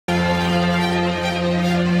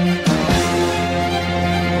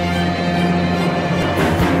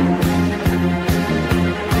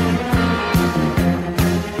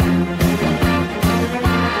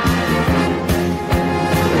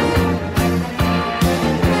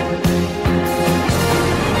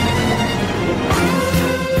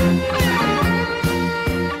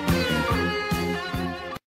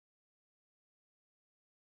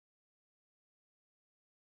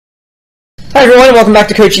everyone, welcome back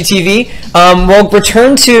to Coachy TV. We'll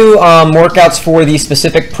return to workouts for the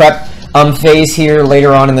specific prep phase here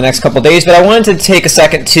later on in the next couple of days, but I wanted to take a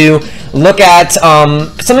second to look at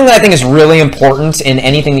something that I think is really important in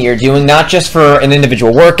anything that you're doing, not just for an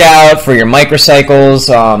individual workout, for your microcycles,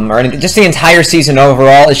 or anything, just the entire season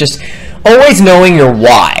overall. It's just always knowing your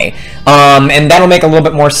why. And that'll make a little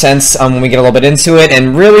bit more sense when we get a little bit into it,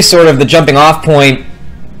 and really sort of the jumping off point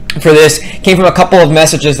for this came from a couple of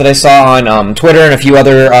messages that I saw on Twitter and a few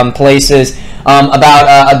other places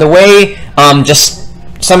about the way just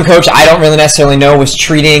some coach I don't really necessarily know was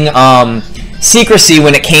treating secrecy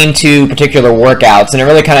when it came to particular workouts, and it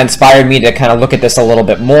really kind of inspired me to kind of look at this a little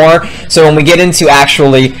bit more. So when we get into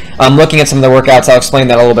actually looking at some of the workouts, I'll explain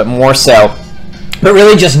that a little bit more so. But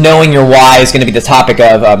really just knowing your why is going to be the topic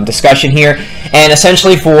of discussion here, and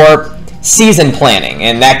essentially for season planning,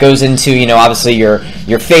 and that goes into, you know, obviously your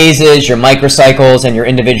phases, your microcycles, and your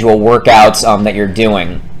individual workouts that you're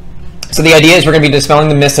doing. So the idea is we're going to be dispelling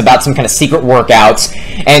the myths about some kind of secret workouts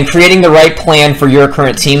and creating the right plan for your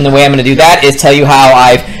current team. And the way I'm going to do that is tell you how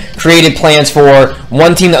I've created plans for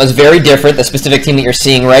one team that was very different, the specific team that you're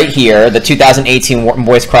seeing right here, the 2018 Wharton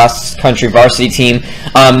Boys Cross Country Varsity team.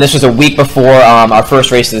 This was a week before our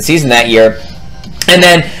first race of the season that year. And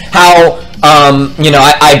then how you know,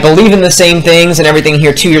 I believe in the same things and everything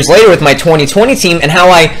here 2 years later with my 2020 team, and how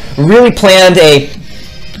I really planned a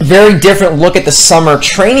very different look at the summer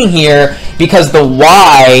training here because the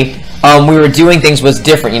why we were doing things was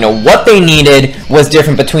different. You know, what they needed was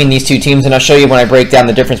different between these two teams, and I'll show you when I break down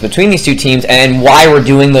the difference between these two teams and why we're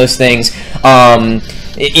doing those things.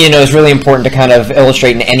 You know, it's really important to kind of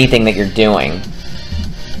illustrate in anything that you're doing.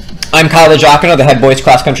 I'm Kyle Giacono, the head boys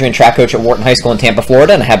cross country and track coach at Wharton High School in Tampa,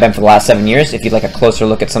 Florida, and I have been for the last 7 years. If you'd like a closer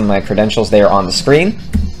look at some of my credentials, they are on the screen.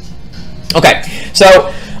 Okay,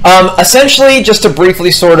 so essentially, just to briefly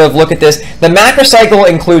sort of look at this, the macrocycle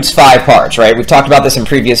includes 5 parts, right? We've talked about this in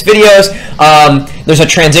previous videos. There's a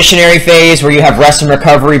transitionary phase where you have rest and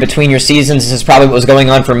recovery between your seasons. This is probably what was going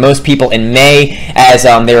on for most people in May as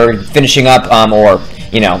they were finishing up, or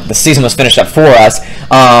you know, the season was finished up for us,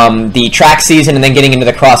 the track season, and then getting into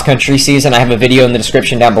the cross-country season. I have a video in the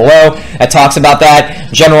description down below that talks about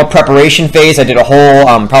that. General preparation phase, I did a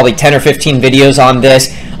whole probably 10 or 15 videos on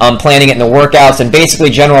this, planning it in the workouts, and basically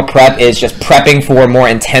general prep is just prepping for more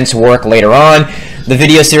intense work later on. The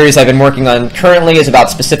video series I've been working on currently is about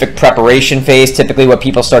specific preparation phase, typically what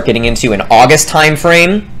people start getting into in August time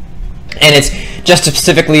frame. And it's just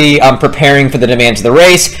specifically preparing for the demands of the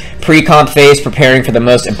race. Pre-comp phase, preparing for the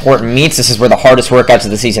most important meets. This is where the hardest workouts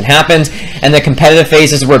of the season happens. And the competitive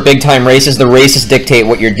phase is where big-time races, the races dictate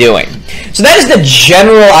what you're doing. So that is the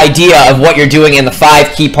general idea of what you're doing in the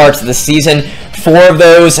 5 key parts of the season. 4 of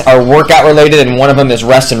those are workout related, and one of them is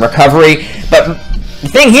rest and recovery. But the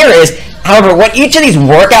thing here is, however, what each of these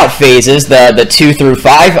workout phases, the 2 through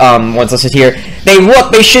 5 ones listed here,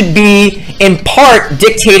 they should be in part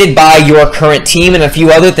dictated by your current team and a few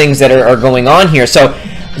other things that are going on here. So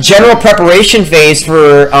general preparation phase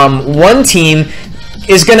for one team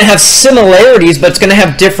is going to have similarities, but it's going to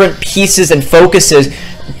have different pieces and focuses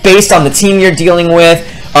based on the team you're dealing with,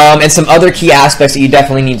 and some other key aspects that you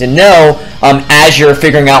definitely need to know as you're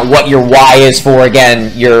figuring out what your why is for,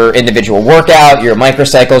 again, your individual workout, your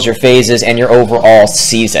microcycles, your phases, and your overall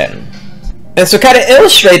season. And so kind of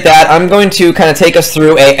illustrate that, I'm going to kind of take us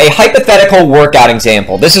through a hypothetical workout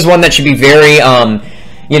example. This is one that should be very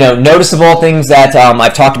you know, noticeable, things that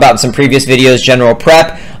I've talked about in some previous videos, general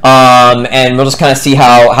prep, and we'll just kind of see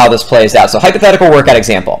how this plays out. So hypothetical workout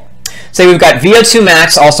example. Say we've got VO2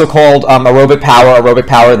 max, also called aerobic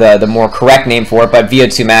power, the more correct name for it, but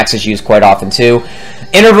VO2 max is used quite often too.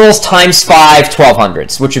 Intervals times 5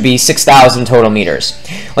 1200s, which would be 6,000 total meters.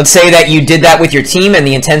 Let's say that you did that with your team and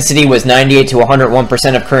the intensity was 98 to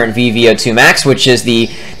 101% of current VO2 max, which is the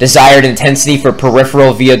desired intensity for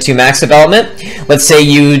peripheral VO2 max development. Let's say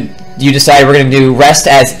you decide we're going to do rest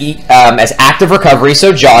as active recovery,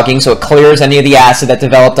 so jogging, so it clears any of the acid that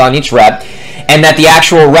developed on each rep, and that the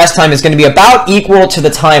actual rest time is going to be about equal to the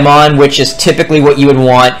time on, which is typically what you would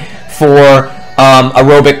want for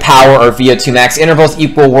aerobic power or VO2 max. Intervals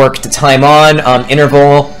equal work to time on.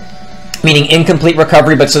 Interval meaning incomplete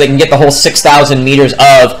recovery, but so they can get the whole 6,000 meters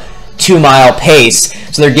of 2-mile pace.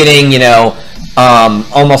 So they're getting, you know,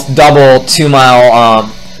 almost double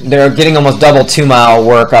 2-mile. They're getting almost double 2-mile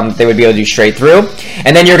work they would be able to do straight through.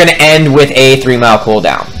 And then you're going to end with a 3-mile cool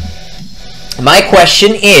down. My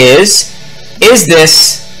question is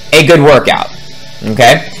this a good workout?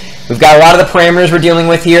 Okay. We've got a lot of the parameters we're dealing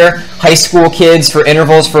with here. High school kids for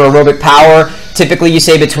intervals for aerobic power. Typically, you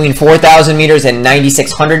say between 4,000 meters and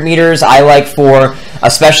 9,600 meters. I like for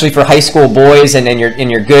especially for high school boys and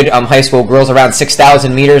your good high school girls. Around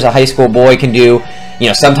 6,000 meters, a high school boy can do,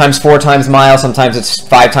 sometimes 4 times mile, sometimes it's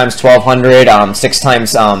 5 times 1,200, 6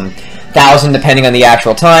 times 1,000, depending on the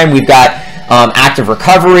actual time. We've got active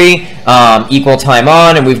recovery, equal time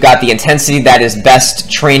on, and we've got the intensity that is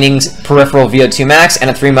best training's peripheral VO2 max and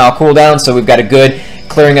a 3-mile cooldown. So we've got a good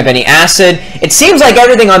clearing of any acid. It seems like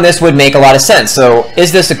everything on this would make a lot of sense. So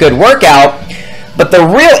is this a good workout? But the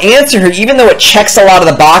real answer here, even though it checks a lot of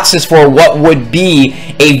the boxes for what would be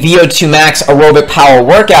a VO2 max aerobic power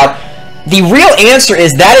workout, the real answer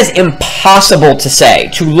is that is impossible to say.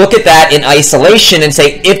 To look at that in isolation and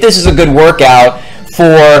say if this is a good workout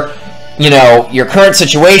for your current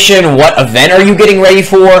situation, what event are you getting ready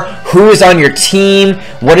for, who is on your team,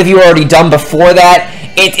 what have you already done before that.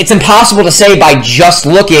 It's impossible to say by just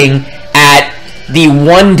looking at the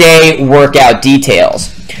one-day workout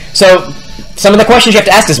details. So some of the questions you have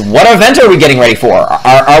to ask is, what event are we getting ready for?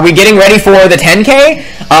 Are we getting ready for the 10K?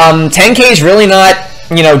 10K is really not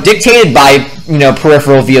dictated by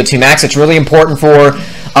peripheral VO2 max. It's really important for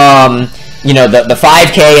the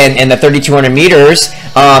 5K and the 3,200 meters.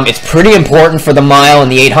 It's pretty important for the mile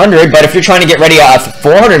and the 800, but if you're trying to get ready a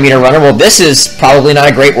 400-meter runner, well, this is probably not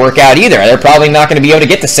a great workout either. They're probably not going to be able to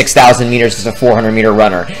get to 6,000 meters as a 400-meter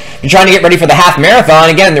runner. If you're trying to get ready for the half marathon,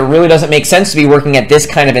 again, there really doesn't make sense to be working at this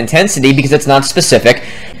kind of intensity because it's not specific.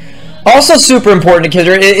 Also super important to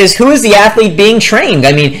consider is who is the athlete being trained.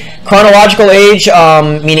 I mean, chronological age,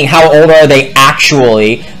 meaning how old are they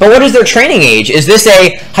actually, but what is their training age? Is this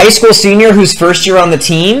a high school senior who's first year on the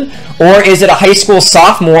team, or is it a high school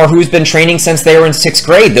sophomore who's been training since they were in 6th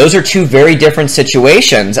grade? Those are two very different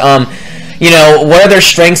situations. What are their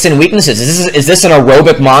strengths and weaknesses? Is this an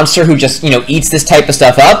aerobic monster who just, eats this type of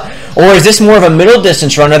stuff up? Or is this more of a middle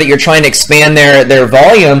distance runner that you're trying to expand their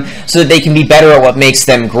volume so that they can be better at what makes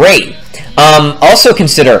them great? Also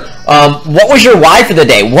consider, what was your why for the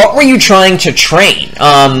day? What were you trying to train?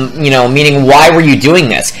 Meaning why were you doing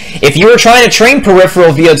this? If you were trying to train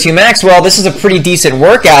peripheral VO2 max, well, this is a pretty decent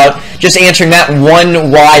workout, just answering that one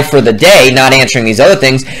why for the day, not answering these other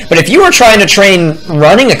things. But if you were trying to train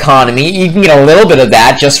running economy, you can get a little bit of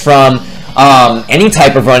that just from any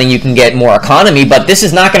type of running. You can get more economy, but this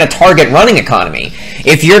is not going to target running economy.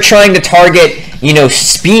 If you're trying to target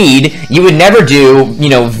speed, you would never do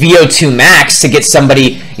VO2 max to get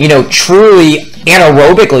somebody truly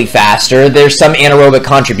anaerobically faster. There's some anaerobic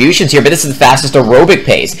contributions here, but this is the fastest aerobic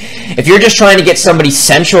pace. If you're just trying to get somebody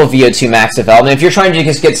central VO2 max development, if you're trying to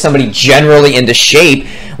just get somebody generally into shape,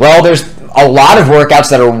 well, there's a lot of workouts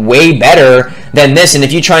that are way better than this, and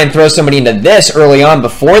if you try and throw somebody into this early on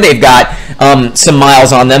before they've got some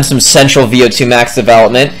miles on them, some central VO2 max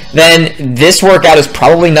development, then this workout is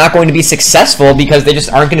probably not going to be successful because they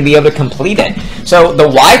just aren't going to be able to complete it. So the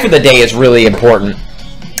why for the day is really important.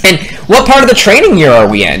 And what part of the training year are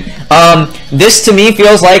we in? This to me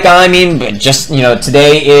feels like,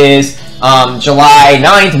 today is July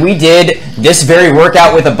 9th. We did this very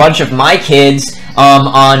workout with a bunch of my kids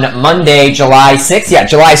on Monday, July 6th. Yeah,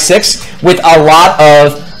 July 6th with a lot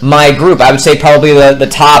of my group. I would say probably the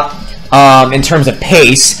top in terms of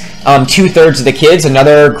pace. 2/3 of the kids.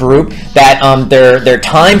 Another group that their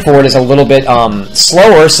time for it is a little bit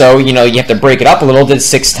slower, so you have to break it up a little. Did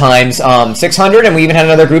 6 times 600, and we even had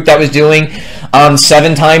another group that was doing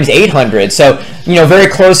 7 times 800. So very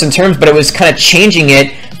close in terms, but it was kind of changing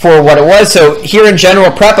it for what it was. So here in general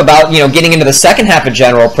prep, about getting into the second half of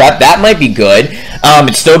general prep, that might be good.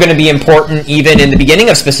 It's still going to be important even in the beginning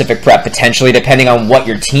of specific prep, potentially, depending on what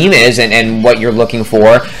your team is and what you're looking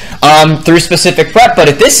for through specific prep. But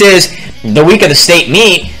if this is the week of the state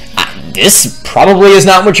meet, this probably is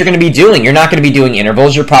not what you're going to be doing. You're not going to be doing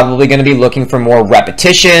intervals. You're probably going to be looking for more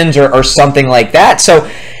repetitions or something like that. So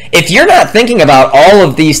if you're not thinking about all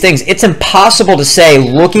of these things, it's impossible to say,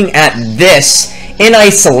 looking at this in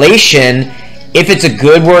isolation, if it's a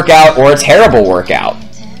good workout or a terrible workout.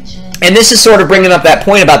 And this is sort of bringing up that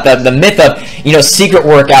point about the myth of secret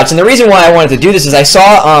workouts. And the reason why I wanted to do this is I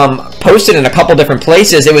saw posted in a couple different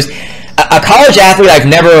places. It was a college athlete I've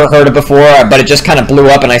never heard of before, but it just kind of blew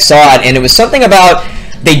up and I saw it. And it was something about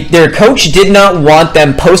their coach did not want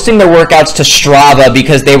them posting their workouts to Strava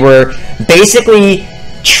because they were basically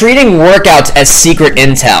treating workouts as secret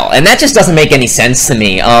intel, and that just doesn't make any sense to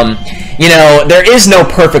me. There is no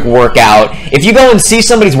perfect workout. If you go and see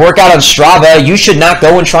somebody's workout on Strava, you should not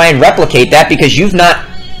go and try and replicate that because you've not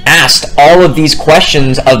asked all of these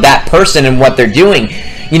questions of that person and what they're doing.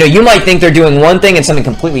 you know, you might think they're doing one thing and something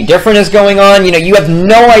completely different is going on. You know, you have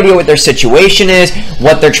no idea what their situation is,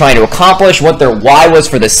 what they're trying to accomplish, what their why was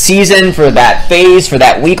for the season, for that phase, for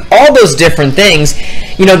that week, all those different things.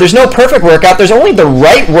 You know, there's no perfect workout. There's only the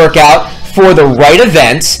right workout for the right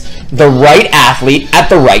event, the right athlete at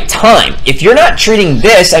the right time. If you're not treating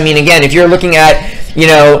this, I mean, again, if you're looking at, you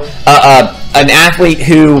know, an athlete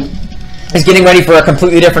who is getting ready for a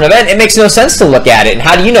completely different event, it makes no sense to look at it. And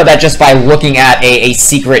how do you know that? Just by looking at a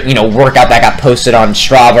secret, you know, workout that got posted on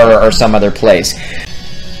Strava or some other place.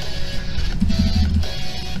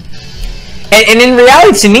 And in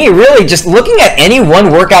reality, to me, really, just looking at any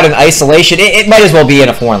one workout in isolation, it might as well be in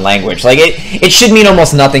a foreign language. Like, it should mean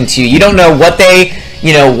almost nothing to you. You don't know what they,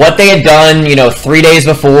 you know, what they had done, you know, 3 days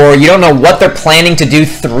before. You don't know what they're planning to do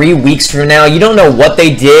 3 weeks from now. You don't know what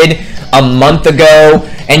they did a month ago.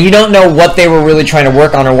 And you don't know what they were really trying to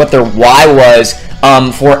work on or what their why was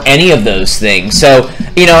for any of those things. So,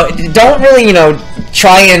 you know, don't really, you know,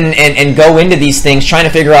 try and go into these things trying to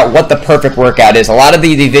figure out what the perfect workout is. A lot of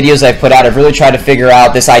the videos I've put out, I've really tried to figure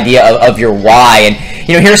out this idea of your why. And,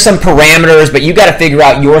 you know, here's some parameters, but you got to figure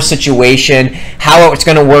out your situation, how it's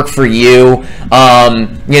going to work for you.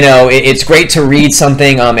 You know, it's great to read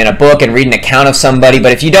something in a book and read an account of somebody,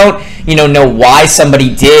 but if you don't, you know why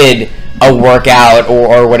somebody did a workout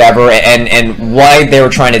or whatever, and why they were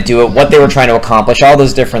trying to do it, what they were trying to accomplish, all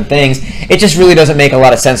those different things, it just really doesn't make a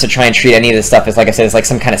lot of sense to try and treat any of this stuff as, like I said, it's like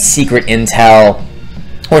some kind of secret intel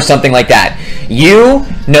or something like that. You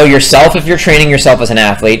know yourself if you're training yourself as an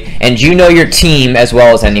athlete, and you know your team as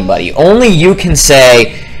well as anybody. Only you can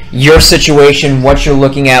say your situation, what you're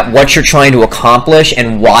looking at, what you're trying to accomplish,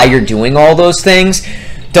 and why you're doing all those things.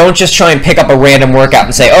 Don't just try and pick up a random workout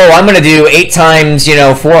and say, oh, I'm going to do 8 times, you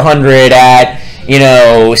know, 400 at, you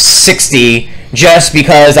know, 60 just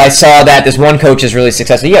because I saw that this one coach is really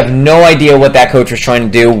successful. You have no idea what that coach was trying to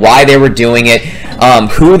do, why they were doing it,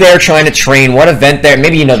 who they're trying to train, what event they're,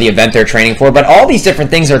 maybe you know the event they're training for, but all these different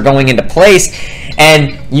things are going into place,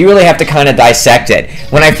 and you really have to kind of dissect it.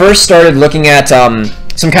 When I first started looking at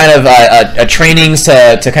some kind of trainings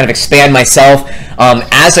to kind of expand myself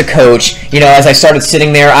as a coach, you know, as I started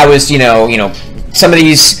sitting there, I was, you know, some of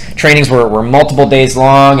these trainings were multiple days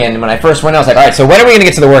long, and when I first went, I was like, all right, so when are we going to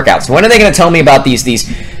get to the workouts? When are they going to tell me about these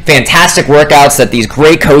fantastic workouts that these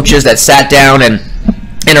great coaches that sat down and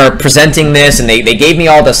are presenting this, and they gave me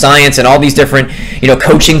all the science and all these different, you know,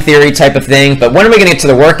 coaching theory type of things, but when are we going to get to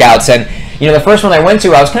the workouts? And, you know, the first one I went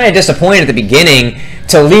to, I was kind of disappointed at the beginning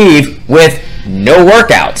to leave with no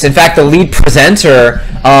workouts. In fact, the lead presenter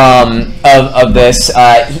of this,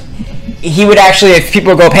 he would actually, if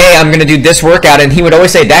people go, hey, I'm going to do this workout, and he would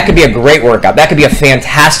always say, that could be a great workout. That could be a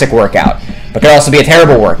fantastic workout. But could also be a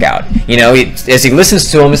terrible workout. You know, as he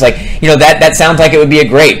listens to him, it's like, you know, that sounds like it would be a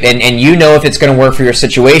great, and you know if it's going to work for your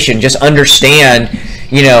situation. Just understand,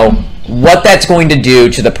 you know, what that's going to do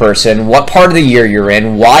to the person, what part of the year you're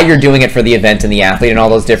in, why you're doing it for the event and the athlete, and all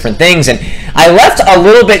those different things. And I left a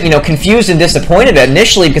little bit, you know, confused and disappointed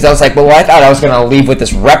initially, because I was like, well, I thought I was going to leave with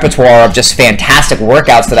this repertoire of just fantastic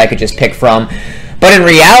workouts that I could just pick from. But in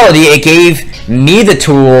reality, it gave me the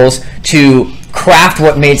tools to craft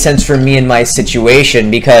what made sense for me in my situation,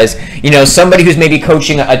 because, you know, somebody who's maybe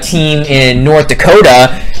coaching a team in North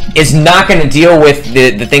Dakota is not going to deal with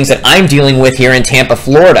the things that I'm dealing with here in Tampa,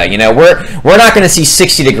 Florida. You know, we're not going to see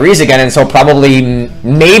 60 degrees again until probably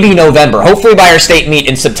maybe November. Hopefully by our state meet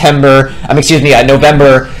in September,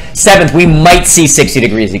 November 7th, we might see 60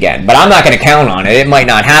 degrees again, but I'm not going to count on it. It might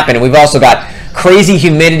not happen. And we've also got crazy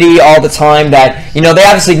humidity all the time that, you know, they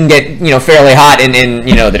obviously can get, you know, fairly hot in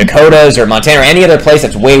you know, the Dakotas or Montana or any other place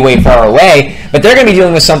that's way, way far away, but they're going to be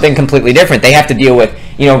dealing with something completely different. They have to deal with,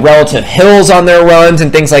 you know, relative hills on their runs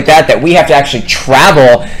and things like that we have to actually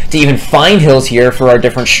travel to even find hills here for our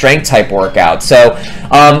different strength type workouts. So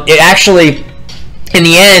it actually, in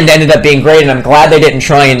the end, ended up being great, and I'm glad they didn't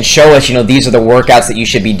try and show us, you know, these are the workouts that you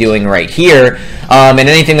should be doing right here. And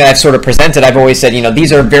anything that I've sort of presented, I've always said, you know,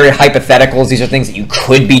 these are very hypotheticals. These are things that you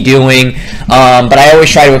could be doing. But I always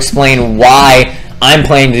try to explain why I'm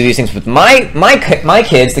planning to do these things with my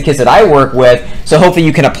kids, the kids that I work with. So hopefully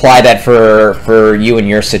you can apply that for you and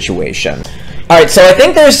your situation. All right, so I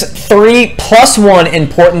think there's 3 plus 1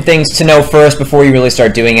 important things to know first before you really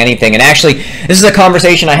start doing anything. And actually, this is a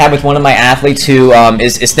conversation I had with one of my athletes who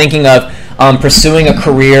is thinking of pursuing a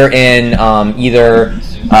career in either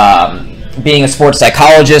being a sports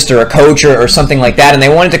psychologist or a coach or something like that. And they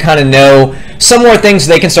wanted to kind of know some more things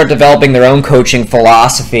so they can start developing their own coaching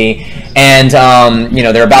philosophy. And, you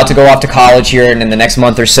know, they're about to go off to college here in the next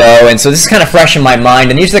month or so. And so this is kind of fresh in my mind.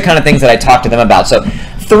 And these are the kind of things that I talk to them about. So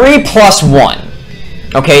 3 plus 1.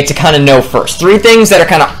 okay, to kind of know first. 3 things that are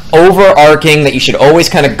kind of overarching that you should always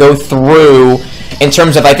kind of go through in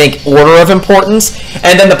terms of, I think, order of importance.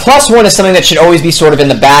 And then the +1 is something that should always be sort of in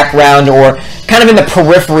the background or kind of in the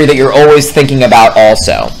periphery that you're always thinking about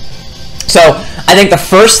also. So I think the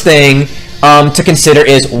first thing to consider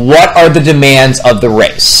is, what are the demands of the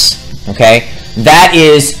race? Okay, that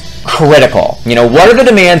is critical. You know, what are the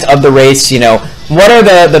demands of the race? You know, what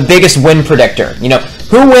are the biggest win predictor? You know,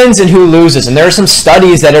 who wins and who loses? And there are some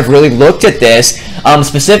studies that have really looked at this,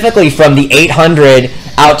 specifically from the 800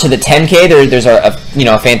 out to the 10K. There's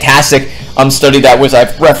a fantastic study that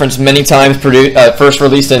I've referenced many times, first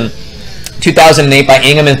released in 2008 by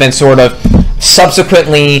Ingham, has been sort of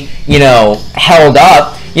subsequently, held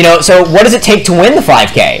up. So what does it take to win the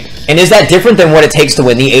 5K? And is that different than what it takes to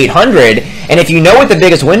win the 800? And if you know what the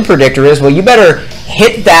biggest win predictor is, well, you better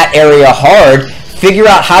hit that area hard, figure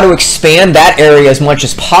out how to expand that area as much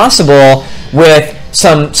as possible with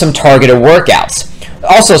some targeted workouts.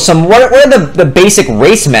 Also, what are the basic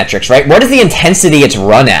race metrics, right? What is the intensity it's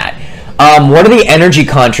run at? What are the energy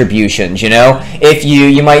contributions? If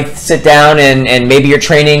you might sit down and maybe you're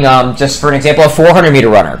training, just for an example, a 400-meter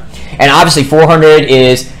runner. And obviously 400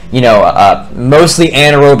 is, mostly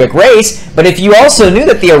anaerobic race, but if you also knew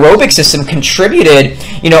that the aerobic system contributed,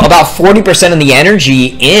 about 40% of the energy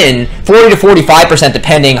 40 to 45%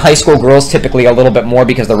 depending, high school girls typically a little bit more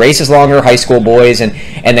because the race is longer, high school boys and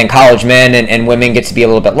then college men and women get to be a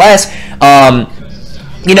little bit less,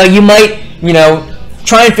 you might,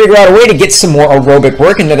 try and figure out a way to get some more aerobic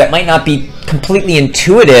work in there that might not be completely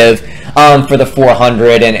intuitive for the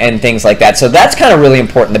 400 and things like that. So that's kind of really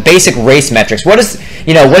important. The basic race metrics. What does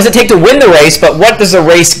it take to win the race, but what does the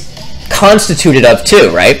race constituted of too,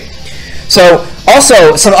 right? So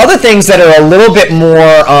also some other things that are a little bit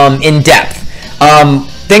more in depth.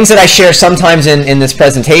 Things that I share sometimes in this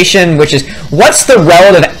presentation, which is, what's the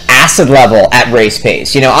relative acid level at race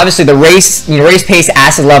pace? Obviously the race pace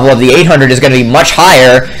acid level of the 800 is going to be much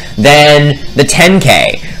higher than the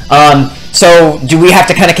 10K. So do we have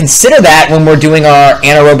to kind of consider that when we're doing our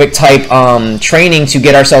anaerobic type training to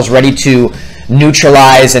get ourselves ready to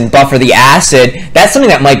neutralize and buffer the acid? That's something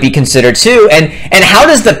that might be considered too. And how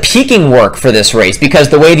does the peaking work for this race? Because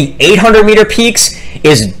the way the 800-meter peaks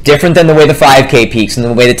is different than the way the 5K peaks and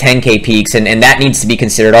the way the 10K peaks, and that needs to be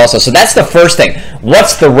considered also. So that's the first thing.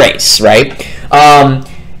 What's the race, right?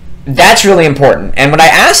 That's really important. And when I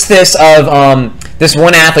asked this of this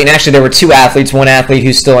one athlete, and actually there were 2 athletes, one athlete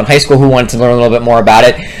who's still in high school who wanted to learn a little bit more about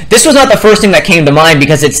it, this was not the first thing that came to mind,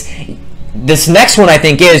 because this next one I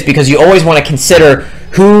think is, because you always want to consider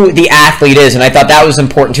who the athlete is, and I thought that was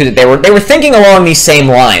important too, that they were thinking along these same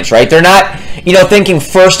lines, right? They're not, thinking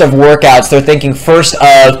first of workouts, they're thinking first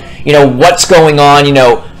of, what's going on,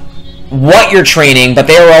 what you're training, but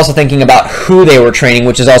they were also thinking about who they were training,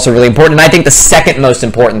 which is also really important, and I think the second most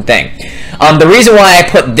important thing. The reason why I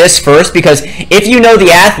put this first, because if you know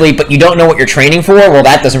the athlete but you don't know what you're training for, well,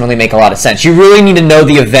 that doesn't really make a lot of sense. You really need to know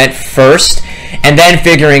the event first, and then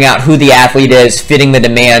figuring out who the athlete is, fitting the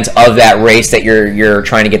demands of that race that you're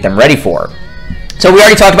trying to get them ready for. So we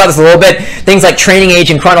already talked about this a little bit, things like training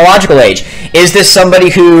age and chronological age. Is this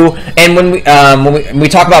somebody who, and when we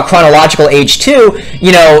talk about chronological age too,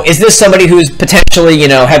 is this somebody who's potentially,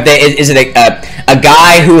 is it a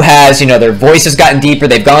guy who has, their voice has gotten deeper,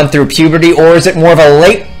 they've gone through puberty, or is it more of a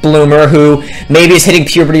late bloomer who maybe is hitting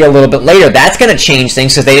puberty a little bit later? That's going to change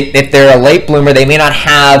things, because if they're a late bloomer, they may not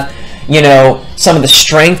have, some of the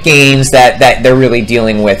strength gains that they're really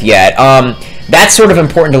dealing with yet. That's sort of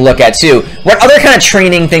important to look at too. What other kind of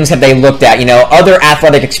training things have they looked at? Other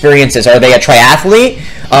athletic experiences. Are they a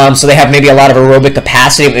triathlete? So they have maybe a lot of aerobic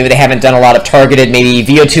capacity. Maybe they haven't done a lot of targeted, maybe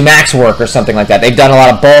VO2 max work or something like that. They've done a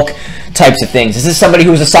lot of bulk types of things. Is this somebody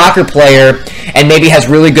who's a soccer player and maybe has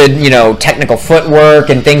really good, technical footwork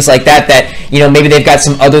and things like that, maybe they've got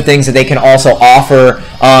some other things that they can also offer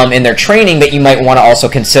in their training that you might want to also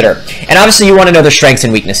consider. And obviously you want to know their strengths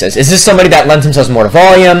and weaknesses. Is this somebody that lends themselves more to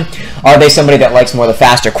volume? Are they somebody that likes more of the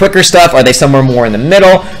faster, quicker stuff? Are they somewhere more in the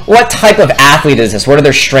middle? What type of athlete is this? What are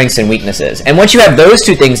their strengths and weaknesses? And once you have those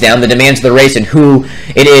 2 things down, the demands of the race and who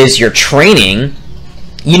it is you're training,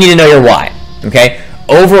 you need to know your why, okay?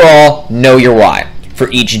 Overall, know your why for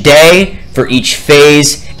each day, for each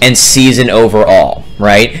phase, and season overall,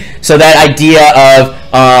 right? So that idea of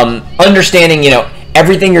understanding,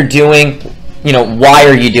 everything you're doing, why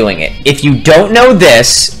are you doing it? If you don't know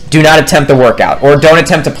this, do not attempt the workout, or don't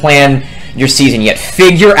attempt to plan your season yet.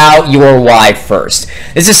 Figure out your why first.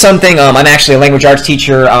 This is something, I'm actually a language arts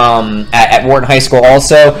teacher at Wharton High School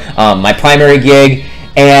also. My primary gig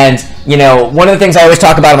And, you know, one of the things I always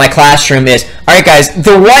talk about in my classroom is, all right, guys,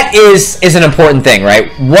 the what is an important thing,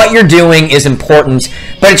 right? What you're doing is important,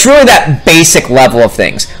 but it's really that basic level of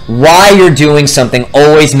things. Why you're doing something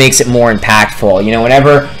always makes it more impactful. You know,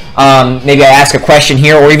 whenever maybe I ask a question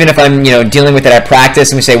here, or even if I'm, you know, dealing with it at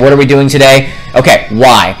practice and we say, what are we doing today? Okay,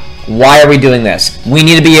 why? Why are we doing this? We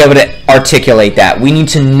need to be able to articulate that. We need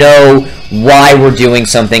to know why we're doing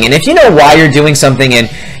something. And if you know why you're doing something in,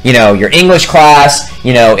 you know, your English class,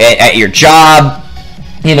 you know, at your job,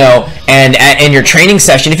 you know, and in your training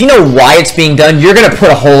session, if you know why it's being done, you're going to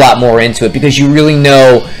put a whole lot more into it because you really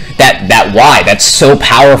know that why. That's so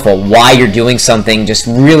powerful. Why you're doing something just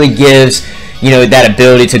really gives, you know, that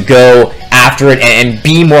ability to go after it and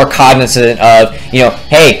be more cognizant of, you know,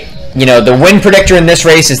 hey, you know, the win predictor in this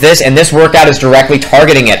race is this, and this workout is directly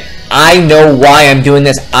targeting it. I know why I'm doing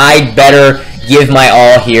this. I better give my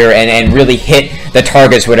all here and really hit the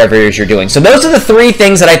targets, whatever it is you're doing. So those are the three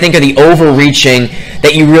things that I think are the overreaching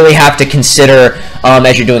that you really have to consider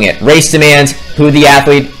as you're doing it. Race demands, who the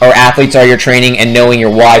athlete or athletes are you're training, and knowing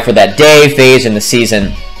your why for that day, phase, and the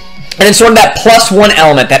season. And then sort of that +1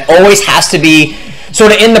 element that always has to be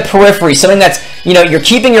sort of in the periphery, something that's, you know, you're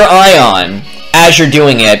keeping your eye on as you're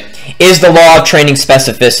doing it, is the law of training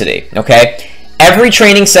specificity, okay? Every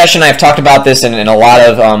training session, I've talked about this in a lot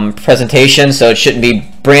of presentations, so it shouldn't be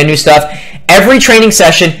brand new stuff. Every training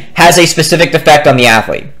session has a specific effect on the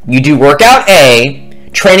athlete. You do workout A,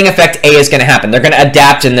 training effect A is going to happen. They're going to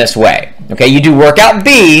adapt in this way, okay? You do workout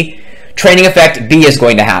B, training effect B is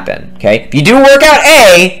going to happen, okay? If you do workout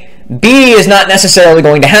A, B is not necessarily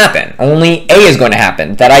going to happen. Only A is going to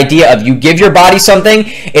happen. That idea of you give your body something,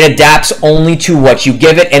 it adapts only to what you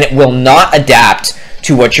give it, and it will not adapt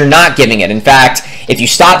to what you're not giving it. In fact, if you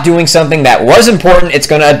stop doing something that was important, it's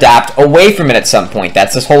going to adapt away from it at some point.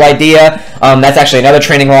 That's this whole idea. That's actually another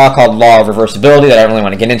training law called law of reversibility that I don't really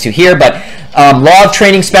want to get into here, but law of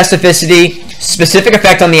training specificity, specific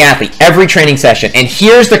effect on the athlete, every training session. And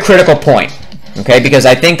here's the critical point. Okay, because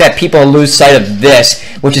I think that people lose sight of this,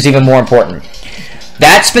 which is even more important.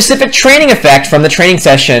 That specific training effect from the training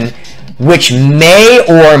session, which may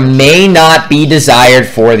or may not be desired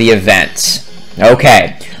for the event.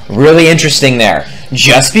 Okay, really interesting there.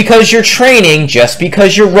 Just because you're training, just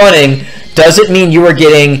because you're running, doesn't mean you are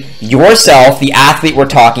getting yourself, the athlete we're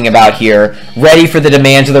talking about here, ready for the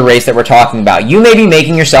demands of the race that we're talking about. You may be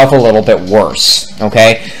making yourself a little bit worse,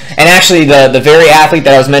 okay? And actually, the very athlete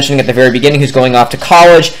that I was mentioning at the very beginning who's going off to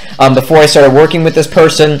college, before I started working with this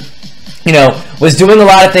person, you know, was doing a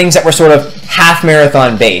lot of things that were sort of half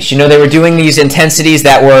marathon based. You know, they were doing these intensities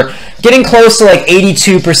that were getting close to like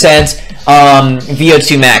 82%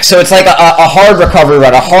 VO2 max. So it's like a hard recovery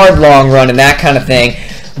run, a hard long run, and that kind of thing.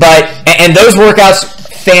 And those workouts,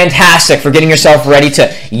 fantastic for getting yourself ready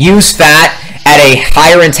to use fat at a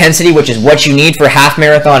higher intensity, which is what you need for half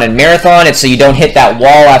marathon and marathon. It's so you don't hit that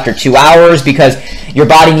wall after 2 hours, because your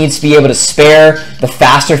body needs to be able to spare the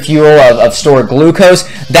faster fuel of stored glucose.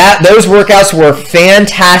 Those workouts were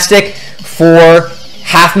fantastic for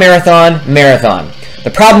half marathon, marathon.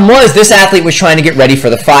 The problem was this athlete was trying to get ready for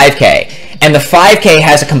the 5K, and the 5K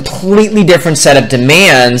has a completely different set of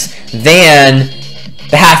demands than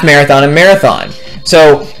the half marathon and marathon.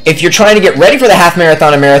 So if you're trying to get ready for the half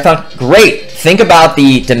marathon and marathon, great. Think about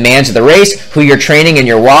the demands of the race, who you're training, and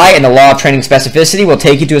your why, and the law of training specificity will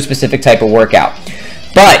take you to a specific type of workout.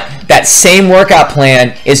 But that same workout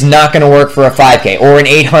plan is not going to work for a 5K or an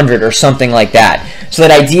 800 or something like that. So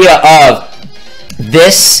that idea of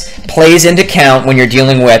this plays into count when you're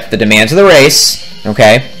dealing with the demands of the race,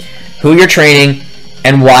 okay, who you're training,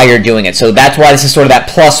 and why you're doing it. So that's why this is sort of that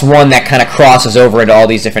 +1 that kind of crosses over into all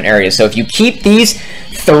these different areas. So if you keep these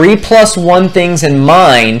 3 +1 things in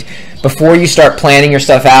mind before you start planning your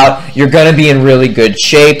stuff out, you're going to be in really good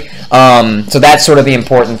shape. So that's sort of the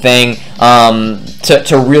important thing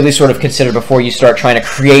to really sort of consider before you start trying to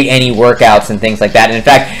create any workouts and things like that. And in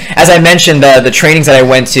fact, as I mentioned, the trainings that I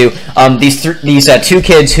went to, these two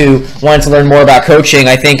kids who wanted to learn more about coaching,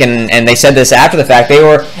 I think, and they said this after the fact, they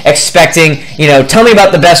were expecting, you know, tell me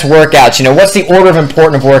about the best workouts, you know, what's the order of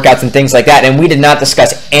importance of workouts and things like that. And we did not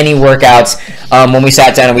discuss any workouts when we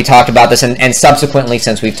sat down and we talked about this, and subsequently,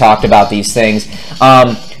 since we've talked about these things,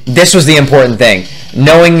 this was the important thing.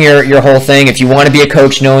 Knowing your whole thing. If you want to be a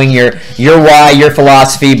coach, knowing your why, your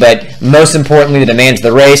philosophy, but most importantly, the demands of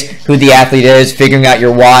the race, who the athlete is, figuring out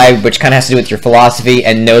your why, which kind of has to do with your philosophy,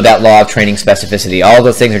 and know that law of training specificity. All of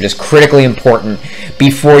those things are just critically important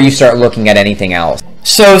before you start looking at anything else.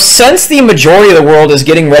 So since the majority of the world is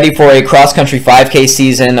getting ready for a cross-country 5K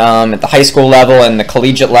season at the high school level and the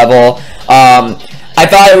collegiate level, I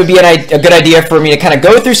thought it would be a good idea for me to kind of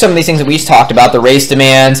go through some of these things that we've talked about, the race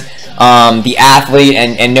demands, the athlete,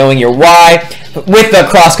 and knowing your why. With the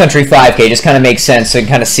cross-country 5K, just kind of makes sense to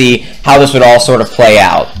kind of see how this would all sort of play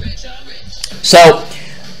out. So,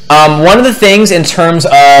 one of the things in terms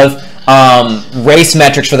of race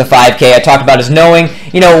metrics for the 5K I talked about is knowing,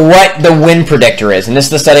 what the win predictor is. And this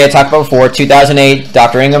is the study I talked about before, 2008.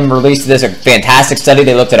 Dr. Ingham released this, a fantastic study.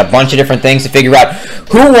 They looked at a bunch of different things to figure out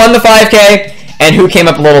who won the 5K and who came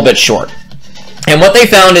up a little bit short. And what they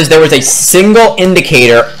found is there was a single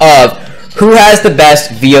indicator of who has the best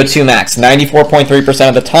VO2 max. 94.3%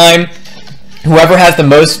 of the time, whoever has the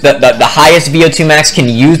most, the highest VO2 max can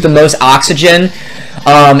use the most oxygen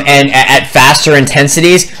and at faster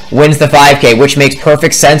intensities wins the 5K, which makes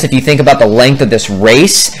perfect sense if you think about the length of this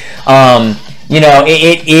race.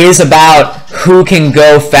 It is about who can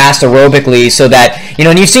go fast aerobically so that,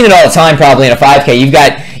 and you've seen it all the time probably in a 5K. You've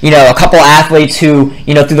got, a couple athletes who,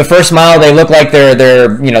 through the first mile they look like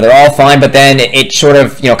they're all fine, but then it sort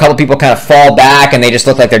of, a couple people kind of fall back and they just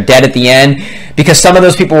look like they're dead at the end because some of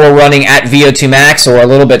those people were running at VO2 max or a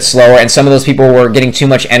little bit slower, and some of those people were getting too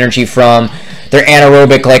much energy from their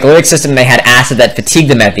anaerobic glycolytic system. They had acid that fatigued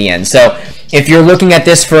them at the end. So if you're looking at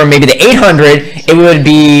this for maybe the 800, it would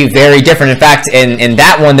be very different. In fact, in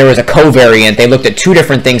that one, there was a covariant. They looked at two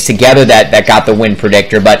different things together that got the win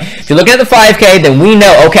predictor. But if you're looking at the 5K, then we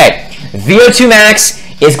know, okay, VO2 max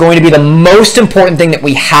is going to be the most important thing that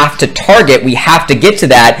we have to target. We have to get to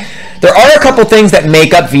that. There are a couple things that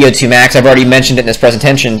make up VO2 max. I've already mentioned it in this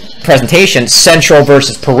presentation, central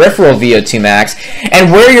versus peripheral VO2 max.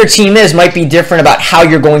 And where your team is might be different about how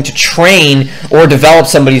you're going to train or develop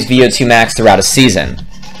somebody's VO2 max throughout a season.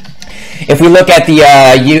 If we look at the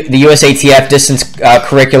USATF distance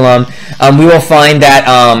curriculum, we will find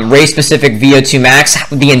that race-specific VO2 max,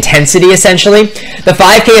 the intensity essentially, the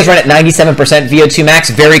 5K is run at 97% VO2 max,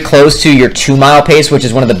 very close to your 2-mile pace, which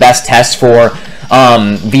is one of the best tests for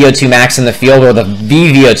VO2 max in the field, or the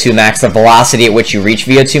VVO2 max, the velocity at which you reach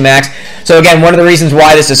VO2 max. So again, one of the reasons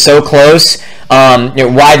why this is so close,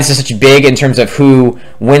 why this is such big in terms of who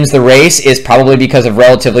wins the race, is probably because of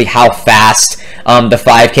relatively how fast the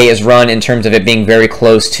 5K is run in terms of it being very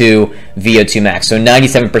close to VO2 max. So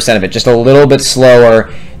 97% of it, just a little bit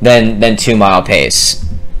slower than 2-mile pace.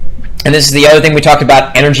 And this is the other thing we talked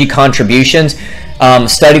about, energy contributions.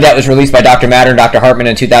 Study that was released by Dr. Matter and Dr. Hartman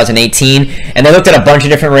in 2018, and they looked at a bunch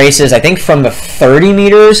of different races, I think from the 30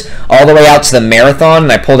 meters all the way out to the marathon,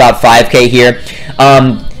 and I pulled out 5K here.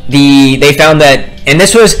 They found that, and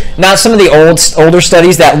this was not some of the older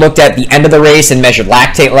studies that looked at the end of the race and measured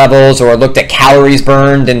lactate levels or looked at calories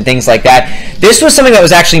burned and things like that. This was something that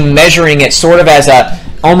was actually measuring it sort of as a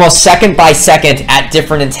almost second by second at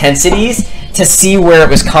different intensities to see where it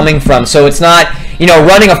was coming from. So it's not,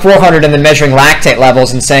 running a 400 and then measuring lactate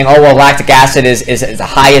levels and saying, oh, well, lactic acid is the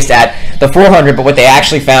highest at the 400, but what they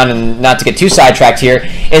actually found, and not to get too sidetracked here,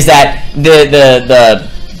 is that the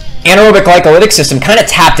anaerobic glycolytic system kind of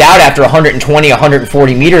tapped out after 120,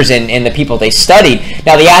 140 meters in the people they studied.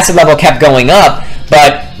 Now, the acid level kept going up,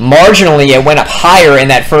 but marginally it went up higher in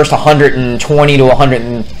that first 120 to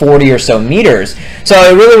 140 or so meters. So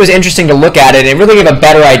it really was interesting to look at it. It really gave a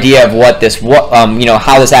better idea of what this,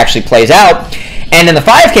 how this actually plays out. And in the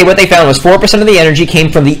 5K, what they found was 4% of the energy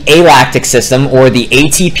came from the alactic system, or the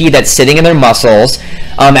ATP that's sitting in their muscles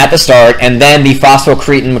at the start, and then the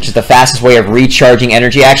phosphocreatine, which is the fastest way of recharging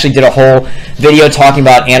energy. I actually did a whole video talking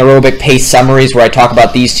about anaerobic pace summaries where I talk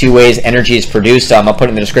about these two ways energy is produced. I'll put it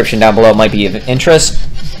in the description down below. It might be of interest.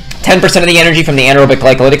 10% of the energy from the anaerobic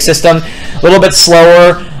glycolytic system, a little bit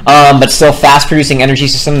slower, but still fast-producing energy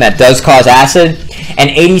system that does cause acid. And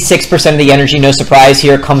 86% of the energy, no surprise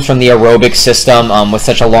here, comes from the aerobic system with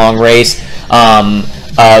such a long race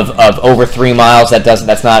of over 3 miles.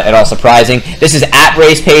 That's not at all surprising. This is at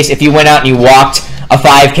race pace. If you went out and you walked a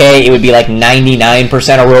 5K, it would be like 99%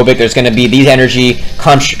 aerobic. There's going to be these energy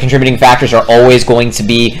contributing factors are always going to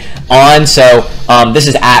be on. So this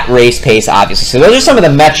is at race pace, obviously. So those are some of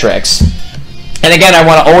the metrics. And again, I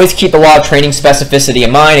want to always keep the law of training specificity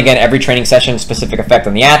in mind. Again, every training session has specific effect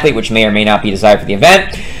on the athlete, which may or may not be desired for the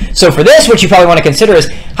event. So for this, what you probably want to consider is,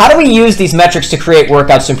 how do we use these metrics to create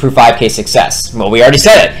workouts to improve 5K success? Well, we already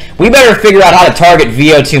said it. We better figure out how to target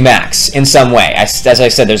VO2 max in some way. As I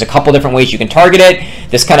said, there's a couple different ways you can target it.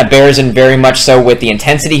 This kind of bears in very much so with the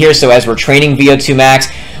intensity here. So as we're training VO2 max,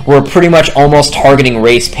 we're pretty much almost targeting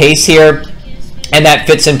race pace here. And that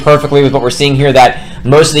fits in perfectly with what we're seeing here, that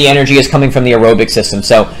most of the energy is coming from the aerobic system.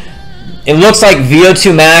 So it looks like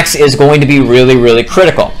VO2 max is going to be really, really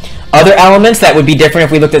critical. Other elements that would be different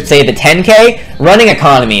if we looked at, say, the 10K, running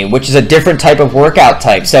economy, which is a different type of workout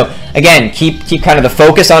type. So again, keep kind of the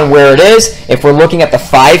focus on where it is. If we're looking at the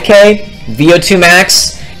 5K, VO2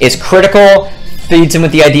 max is critical, feeds in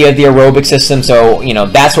with the idea of the aerobic system. So, you know,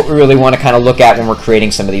 that's what we really want to kind of look at when we're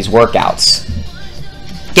creating some of these workouts.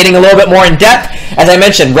 Getting a little bit more in depth, as I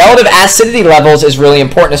mentioned, relative acidity levels is really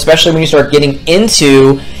important, especially when you start getting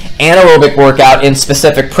into anaerobic workout in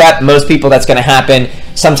specific prep. Most people, that's going to happen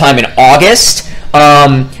sometime in August.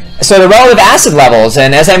 So the relative acid levels,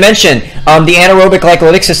 and as I mentioned, the anaerobic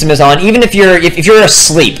glycolytic system is on. Even if you're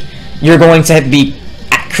asleep, you're going to be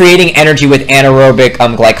creating energy with anaerobic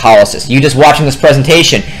glycolysis. You just watching this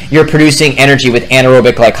presentation, you're producing energy with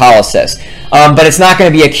anaerobic glycolysis. But it's not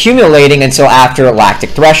going to be accumulating until after a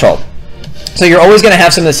lactic threshold. So you're always going to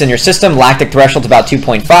have some of this in your system. Lactic threshold is about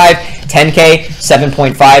 2.5, 10K,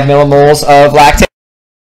 7.5 millimoles of lactate.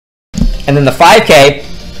 And then the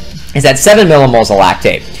 5K is at 7 millimoles of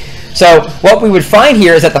lactate. So what we would find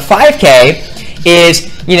here is that the 5K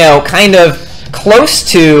is, you know, kind of close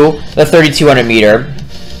to the 3,200 meter.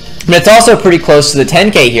 But it's also pretty close to the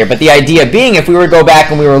 10K here. But the idea being, if we were to go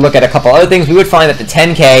back and we were to look at a couple other things, we would find that the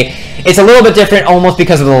 10K is a little bit different almost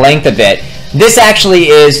because of the length of it. This actually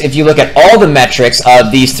is, if you look at all the metrics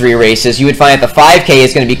of these three races, you would find that the 5K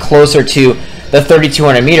is going to be closer to the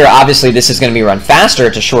 3,200 meter. Obviously, this is going to be run faster.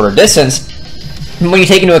 It's a shorter distance. And when you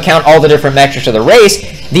take into account all the different metrics of the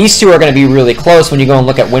race, these two are going to be really close when you go and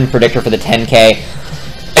look at win predictor for the 10K.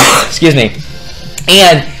 Excuse me.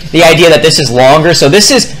 And the idea that this is longer. So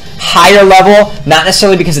this is higher level, not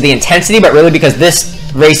necessarily because of the intensity, but really because this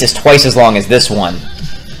race is twice as long as this one,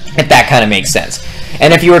 if that kind of makes sense.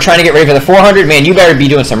 And if you were trying to get ready for the 400, man, you better be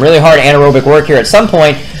doing some really hard anaerobic work here at some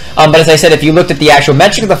point. But as I said, if you looked at the actual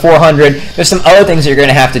metric of the 400, there's some other things that you're going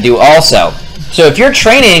to have to do also. So if you're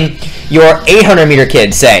training your 800 meter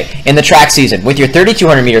kids, say, in the track season with your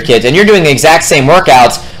 3,200 meter kids, and you're doing the exact same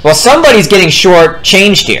workouts, well, somebody's getting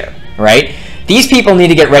short-changed here, right? These people need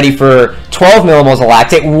to get ready for 12 millimoles of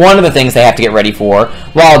lactate, one of the things they have to get ready for,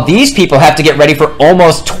 while these people have to get ready for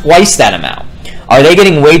almost twice that amount. Are they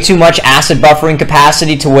getting way too much acid buffering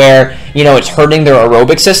capacity to where, you know, it's hurting their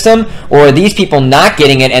aerobic system? Or are these people not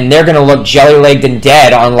getting it and they're going to look jelly-legged and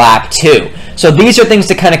dead on lap 2? So these are things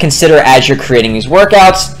to kind of consider as you're creating these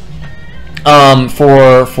workouts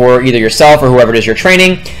for either yourself or whoever it is you're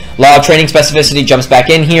training. Law of training specificity jumps back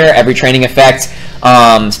in here. Every training effect,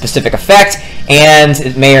 specific effect, and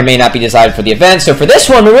it may or may not be decided for the event. So for this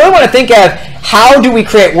one, we really want to think of how do we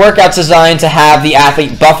create workouts designed to have the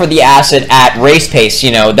athlete buffer the acid at race pace,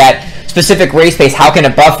 you know, that specific race pace, how can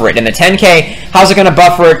it buffer it? In the 10K, how's it going to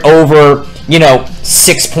buffer it over, you know,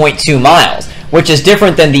 6.2 miles, which is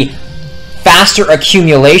different than the faster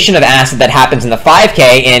accumulation of acid that happens in the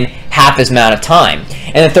 5K in half as amount of time.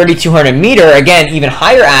 And the 3,200 meter, again, even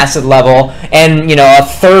higher acid level, and, you know,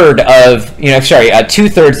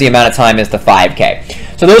 two-thirds the amount of time as the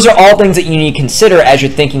 5K. So those are all things that you need to consider as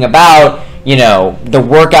you're thinking about, you know, the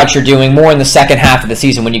workouts you're doing more in the second half of the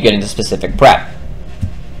season when you get into specific prep.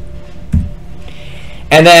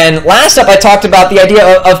 And then last up, I talked about the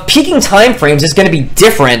idea of peaking time frames is going to be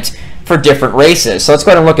different for different races. So let's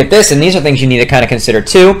go ahead and look at this, and these are things you need to kind of consider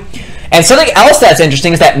too. And something else that's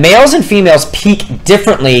interesting is that males and females peak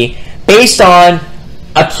differently based on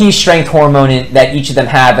a key strength hormone that each of them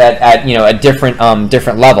have at you know, at different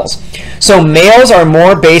levels. So males are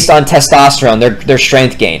more based on testosterone, their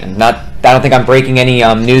strength gain. And I don't think I'm breaking any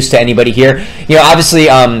news to anybody here. You know, obviously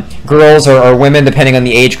girls or women, depending on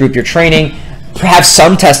the age group you're training, have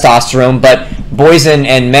some testosterone, but boys and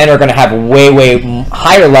men are going to have way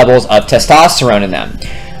higher levels of testosterone in them,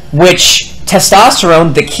 which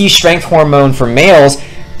testosterone, the key strength hormone for males,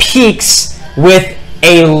 peaks with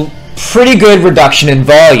a pretty good reduction in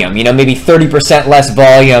volume. You know, maybe 30% less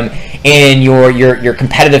volume in your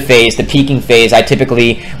competitive phase, the peaking phase. I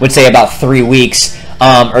typically would say about 3 weeks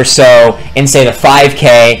or so. In, say, the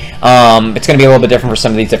 5K, it's going to be a little bit different for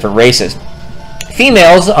some of these different races.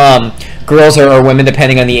 Females, girls or women,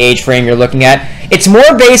 depending on the age frame you're looking at, it's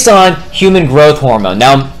more based on human growth hormone.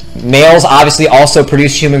 Now, males obviously also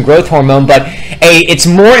produce human growth hormone, but it's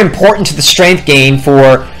more important to the strength gain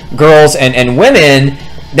for girls and women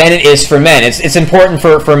than it is for men. It's important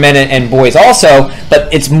for men and boys also,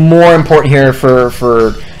 but it's more important here for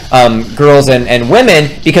girls and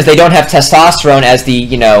women because they don't have testosterone as the,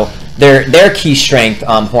 you know, their key strength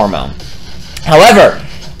hormone. However,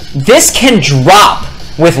 this can drop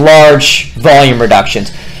with large volume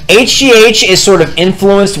reductions. HGH is sort of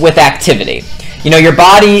influenced with activity. You know, your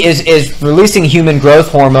body is releasing human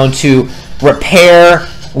growth hormone to repair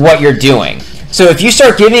what you're doing. So if you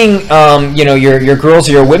start giving, you know, your girls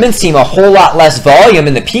or your women's team a whole lot less volume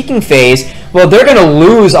in the peaking phase, well, they're going to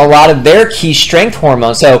lose a lot of their key strength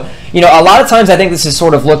hormones. So, you know, a lot of times I think this is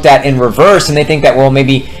sort of looked at in reverse, and they think that, well,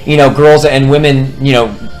 maybe, you know, girls and women, you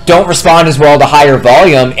know, don't respond as well to higher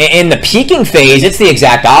volume. In the peaking phase, it's the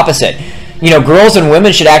exact opposite. You know, girls and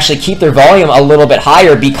women should actually keep their volume a little bit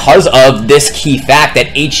higher because of this key fact that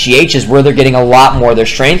HGH is where they're getting a lot more of their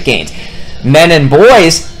strength gains. Men and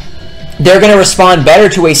boys, they're going to respond better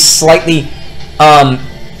to a slightly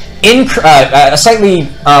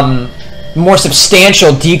more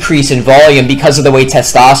substantial decrease in volume because of the way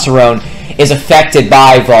testosterone is affected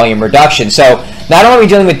by volume reduction. So not only are we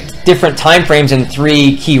dealing with different time frames in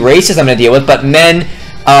 3 key races I'm going to deal with, but men,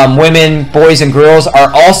 women, boys, and girls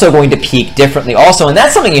are also going to peak differently also, and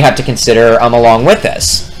that's something you have to consider along with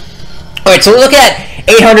this. All right, so look at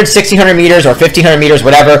 800, 1600 meters, or 1500 meters,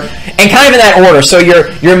 whatever, and kind of in that order. So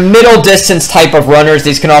your middle distance type of runners,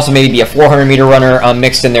 these can also maybe be a 400 meter runner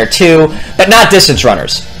mixed in there too, but not distance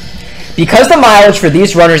runners. Because the mileage for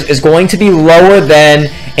these runners is going to be lower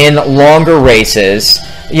than in longer races,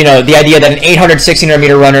 you know, the idea that an 800, 1600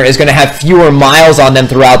 meter runner is going to have fewer miles on them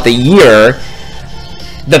throughout the year,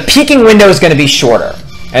 the peaking window is going to be shorter.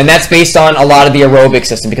 And that's based on a lot of the aerobic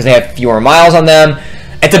system because they have fewer miles on them.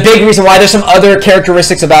 It's a big reason why. There's some other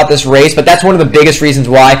characteristics about this race, but that's one of the biggest reasons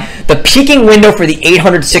why. The peaking window for the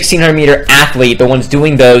 800, 1600 meter athlete, the ones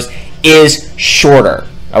doing those, is shorter,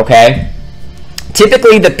 okay?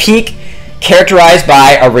 Typically, the peak characterized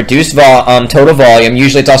by a reduced total volume,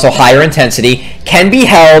 usually it's also higher intensity, can be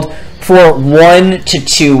held for 1 to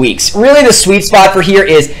 2 weeks. Really, the sweet spot for here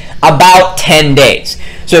is about 10 days.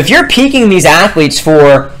 So if you're peaking these athletes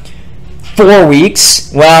for 4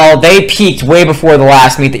 weeks, well, they peaked way before the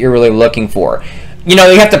last meet that you're really looking for. You know,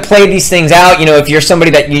 you have to play these things out. You know, if you're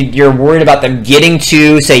somebody that you're worried about them getting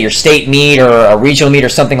to, say, your state meet or a regional meet or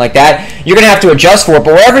something like that, you're going to have to adjust for it.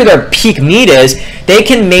 But wherever their peak meet is, they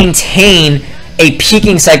can maintain a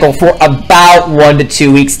peaking cycle for about 1 to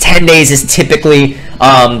 2 weeks. 10 days is typically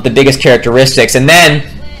the biggest characteristics. And then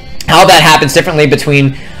how that happens differently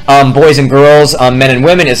between boys and girls, men and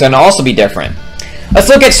women, is going to also be different. Let's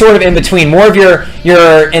look at sort of in between, more of your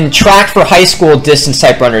in track for high school distance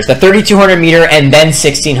type runners, the 3200 meter and then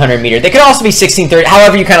 1600 meter. They could also be 1630,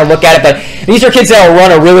 however you kind of look at it, but these are kids that will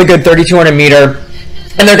run a really good 3200 meter,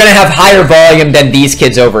 and they're going to have higher volume than these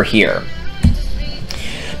kids over here.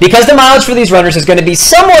 Because the mileage for these runners is going to be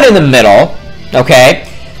somewhat in the middle, okay,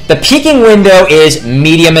 the peaking window is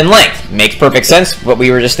medium in length. Makes perfect sense, what we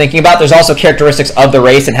were just thinking about. There's also characteristics of the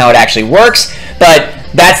race and how it actually works, but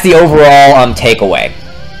that's the overall takeaway.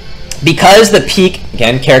 Because the peak,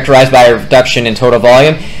 again, characterized by a reduction in total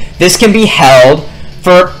volume, this can be held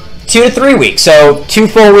for 2 to 3 weeks. So 2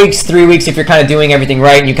 full weeks, 3 weeks if you're kind of doing everything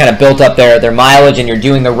right and you kind of built up their mileage and you're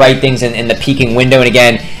doing the right things in the peaking window. And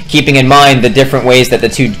again, keeping in mind the different ways that the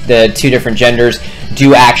two different genders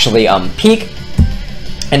do actually peak.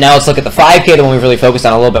 And now let's look at the 5K, the one we've really focused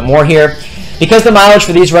on a little bit more here. Because the mileage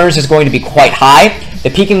for these runners is going to be quite high, the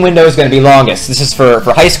peaking window is going to be longest. This is for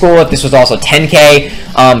high school. If this was also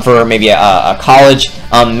 10K for maybe a college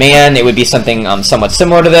man, it would be something somewhat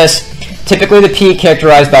similar to this. Typically, the peak,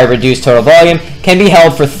 characterized by reduced total volume, can be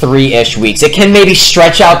held for 3-ish weeks. It can maybe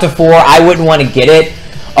stretch out to 4. I wouldn't want to get it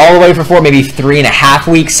all the way for 4, maybe 3.5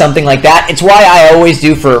 weeks, something like that. It's why I always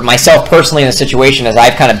do for myself personally in a situation, as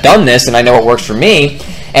I've kind of done this and I know it works for me,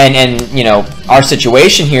 and you know, our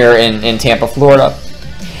situation here in Tampa, Florida.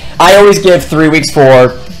 I always give 3 weeks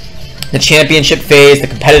for the championship phase, the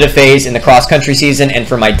competitive phase in the cross-country season, and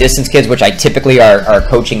for my distance kids, which I typically are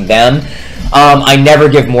coaching them, I never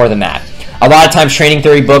give more than that. A lot of times training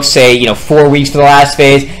theory books say, you know, 4 weeks for the last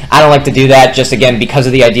phase. I don't like to do that, just again because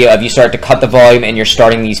of the idea of you start to cut the volume and you're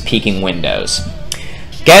starting these peaking windows.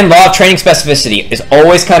 Again, law of training specificity is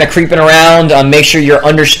always kind of creeping around. Make sure you're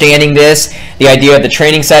understanding this. The idea of the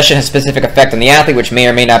training session has specific effect on the athlete, which may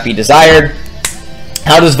or may not be desired.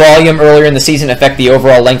 How does volume earlier in the season affect the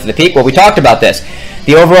overall length of the peak? Well, we talked about this.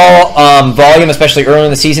 The overall volume, especially early in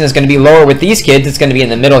the season, is going to be lower with these kids. It's going to be in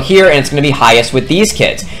the middle here, and it's going to be highest with these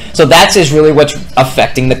kids. So that's really what's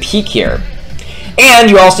affecting the peak here. And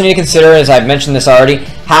you also need to consider, as I've mentioned this already,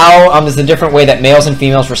 how does the different way that males and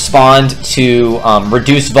females respond to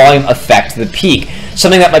reduced volume affect the peak.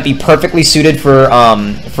 Something that might be perfectly suited for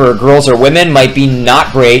girls or women might be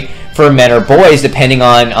not great for men or boys, depending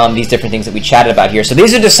on these different things that we chatted about here. So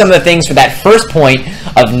these are just some of the things for that first point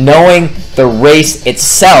of knowing the race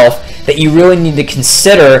itself that you really need to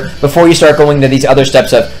consider before you start going to these other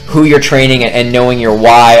steps of who you're training and knowing your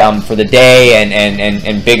why for the day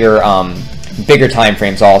and bigger time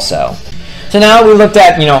frames also. So now we looked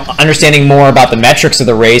at, understanding more about the metrics of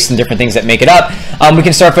the race and different things that make it up. We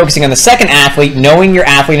can start focusing on the second athlete, knowing your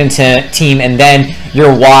athlete and team, and then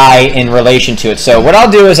your why in relation to it. So what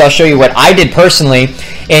I'll do is I'll show you what I did personally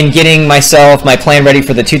in getting my plan ready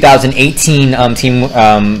for the 2018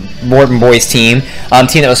 Morton Boys team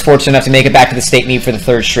that was fortunate enough to make it back to the state meet for the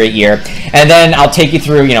 3rd straight year. And then I'll take you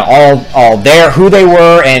through, who they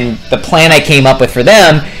were and the plan I came up with for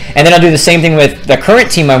them. And then I'll do the same thing with the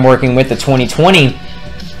current team I'm working with, the 2020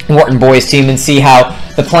 Morton Boys team, and see how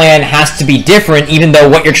the plan has to be different, even though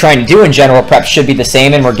what you're trying to do in general prep should be the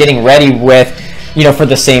same, and we're getting ready with, for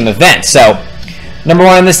the same event. So, number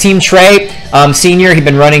 1 on this team, Trey, senior. He'd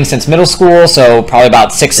been running since middle school, so probably about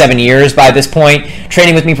 6-7 years by this point.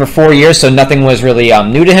 Training with me for 4 years, so nothing was really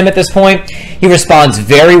new to him at this point. He responds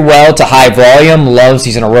very well to high volume,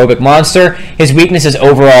 he's an aerobic monster. His weakness is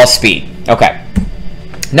overall speed. Okay.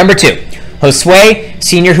 Number 2, Josue,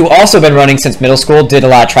 senior, who also been running since middle school, did a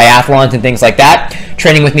lot of triathlons and things like that.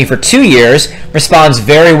 Training with me for 2 years, responds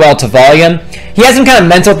very well to volume. He has some kind of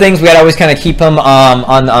mental things. We got to always kind of keep him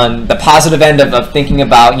on the positive end of thinking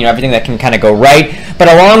about everything that can kind of go right. But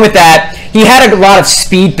along with that, he had a lot of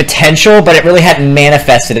speed potential, but it really hadn't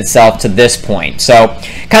manifested itself to this point. So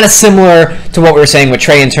kind of similar to what we were saying with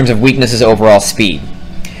Trey in terms of weaknesses overall speed.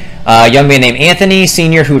 A young man named Anthony,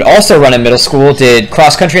 senior, who'd also run in middle school, did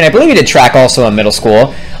cross country, and I believe he did track also in middle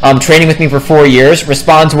school. Training with me for 4 years,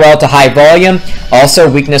 responds well to high volume, also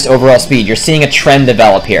weakness overall speed. You're seeing a trend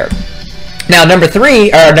develop here. Now, number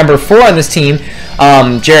 4 on this team,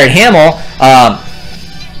 Jared Hamill.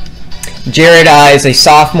 Jared is a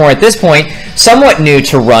sophomore at this point, somewhat new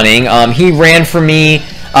to running. He ran for me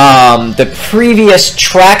the previous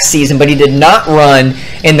track season, but he did not run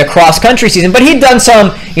in the cross-country season. But he'd done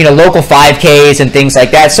some, local 5Ks and things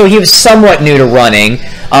like that, so he was somewhat new to running,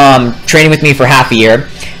 training with me for half a year.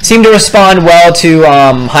 Seemed to respond well to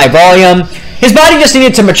high volume. His body just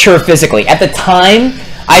needed to mature physically. At the time,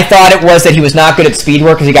 I thought it was that he was not good at speed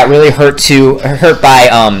work because he got really hurt by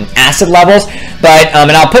acid levels. But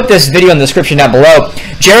and I'll put this video in the description down below.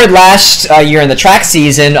 Jared last year in the track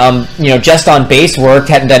season, just on base work,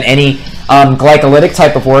 hadn't done any glycolytic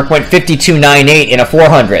type of work, went 52.98 in a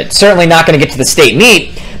 400. Certainly not going to get to the state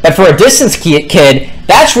meet, but for a distance kid,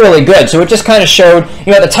 that's really good. So it just kind of showed,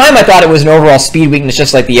 at the time I thought it was an overall speed weakness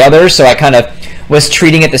just like the others, so I kind of was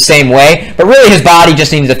treating it the same way, but really his body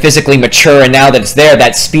just needed to physically mature, and now that it's there,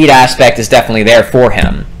 that speed aspect is definitely there for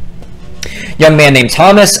him. Young man named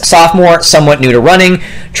Thomas, sophomore, somewhat new to running.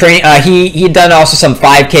 He had done also some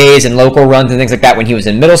 5Ks and local runs and things like that when he was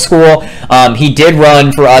in middle school. He did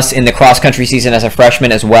run for us in the cross-country season as a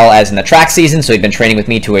freshman as well as in the track season, so he'd been training with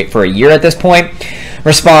me for a year at this point.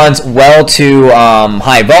 Responds well to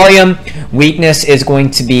high volume. Weakness is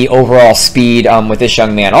going to be overall speed with this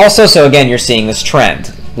young man also, so again, you're seeing this trend.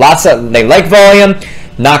 They like volume,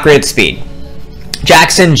 not great at speed.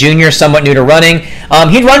 Jackson, junior, somewhat new to running.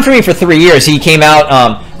 He'd run for me for 3 years. He came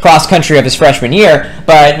out cross country of his freshman year,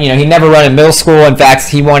 but he never run in middle school. In fact,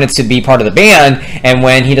 he wanted to be part of the band, and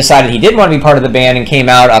when he decided he didn't want to be part of the band and came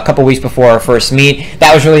out a couple weeks before our first meet,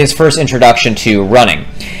 that was really his first introduction to running.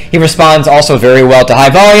 He responds also very well to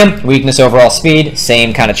high volume, weakness overall speed,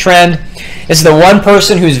 same kind of trend. This is the one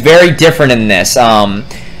person who's very different in this.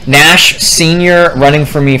 Nash, senior, running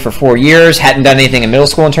for me for 4 years, hadn't done anything in middle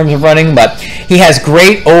school in terms of running, but he has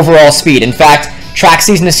great overall speed. In fact, track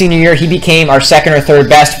season his senior year, he became our 2nd or 3rd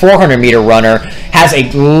best 400-meter runner, has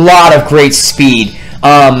a lot of great speed.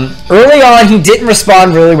 Early on, he didn't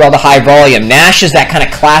respond really well to high volume. Nash is that kind of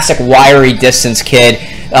classic wiry distance kid,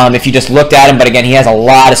 if you just looked at him, but again, he has a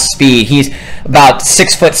lot of speed. He's about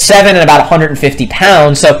 6'7" and about 150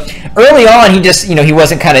 pounds, so early on, he just, he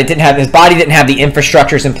wasn't his body didn't have the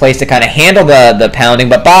infrastructures in place to kind of handle the pounding,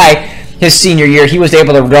 but by his senior year, he was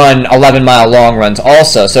able to run 11-mile long runs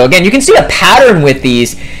also. So again, you can see a pattern with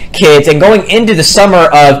these kids, and going into the summer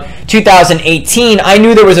of 2018, I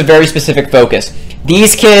knew there was a very specific focus.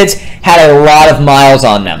 These kids had a lot of miles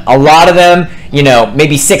on them. A lot of them,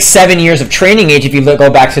 maybe 6-7 years of training age if you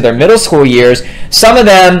go back to their middle school years. Some of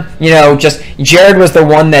them, just Jared was the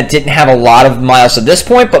one that didn't have a lot of miles to this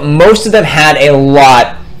point, but most of them had a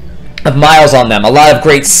lot of miles on them. A lot of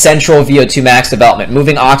great central VO2 max development,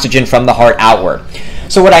 moving oxygen from the heart outward.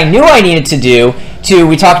 So what I knew I needed to do,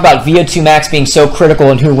 we talked about VO2 max being so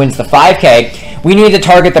critical in who wins the 5K, we needed to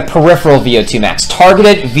target the peripheral VO2 max.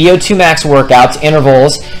 Targeted VO2 max workouts,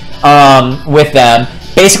 intervals with them.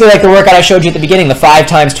 Basically like the workout I showed you at the beginning, the 5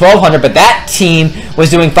 times 1200, but that team was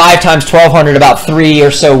doing 5 times 1200 about 3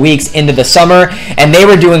 or so weeks into the summer, and they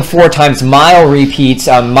were doing 4 times mile repeats,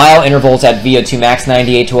 mile intervals at VO2 max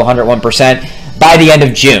 98 to 101% by the end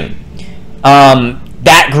of June.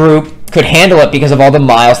 that group could handle it because of all the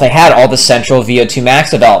miles they had, all the central VO2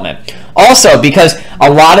 max development. Also, because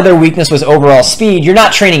a lot of their weakness was overall speed, you're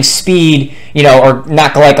not training speed, or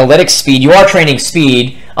not glycolytic speed. You are training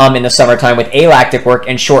speed in the summertime with alactic work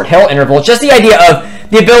and short hill intervals. Just the idea of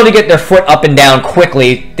the ability to get their foot up and down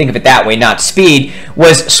quickly, think of it that way, not speed,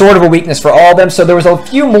 was sort of a weakness for all of them. So there was a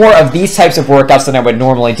few more of these types of workouts than I would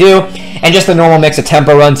normally do. And just the normal mix of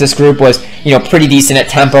tempo runs, this group was, pretty decent at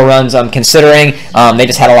tempo runs, considering they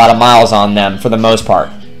just had a lot of miles on them for the most part.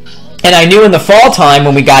 And I knew in the fall time,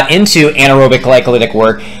 when we got into anaerobic glycolytic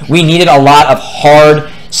work, we needed a lot of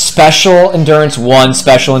hard special endurance 1,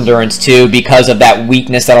 special endurance 2, because of that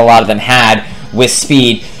weakness that a lot of them had with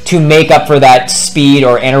speed, to make up for that speed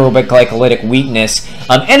or anaerobic glycolytic weakness,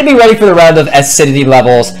 and to be ready for the relative acidity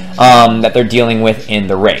levels that they're dealing with in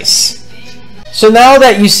the race. So now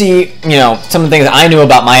that you see, some of the things I knew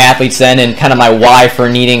about my athletes then, and kind of my why for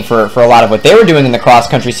needing for a lot of what they were doing in the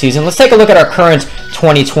cross-country season, let's take a look at our current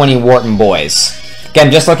 2020 Wharton boys. Again,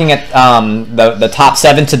 just looking at the top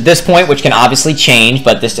 7 to this point, which can obviously change,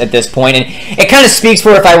 but at this point, and it kind of speaks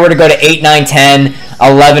for if I were to go to 8, 9, 10,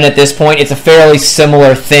 11 at this point, it's a fairly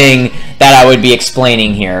similar thing that I would be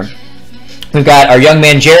explaining here. We've got our young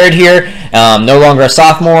man Jared here, no longer a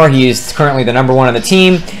sophomore. He's currently the #1 on the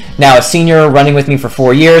team. Now a senior, running with me for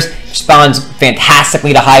 4 years. Responds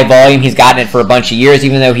fantastically to high volume. He's gotten it for a bunch of years,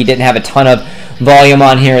 even though he didn't have a ton of volume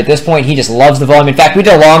on here at this point. He just loves the volume. In fact, we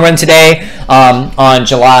did a long run today on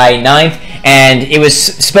July 9th, and it was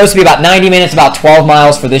supposed to be about 90 minutes, about 12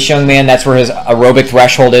 miles for this young man. That's where his aerobic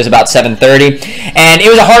threshold is, about 7:30. And it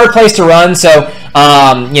was a harder place to run, so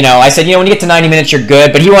I said, when you get to 90 minutes, you're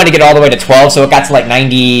good. But he wanted to get all the way to 12, so it got to like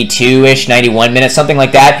 92-ish, 91 minutes, something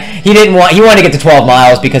like that. He wanted to get to 12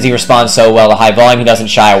 miles because he responds so well to high volume. He doesn't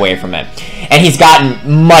shy away from it. And he's gotten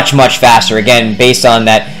much, much faster, again, based on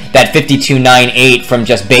that 52.98 from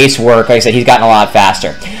just base work. Like I said, he's gotten a lot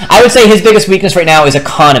faster. I would say his biggest weakness right now is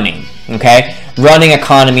economy, okay? Running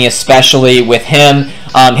economy, especially with him.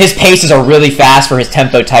 His paces are really fast for his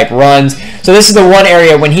tempo type runs. So this is the one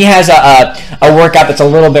area when he has a workout that's a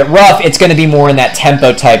little bit rough, it's going to be more in that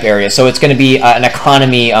tempo type area. So it's going to be an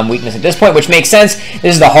economy weakness at this point, which makes sense.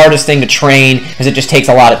 This is the hardest thing to train because it just takes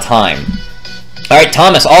a lot of time. All right,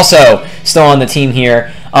 Thomas also still on the team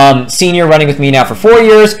here. Senior, running with me now for 4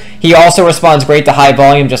 years. He also responds great to high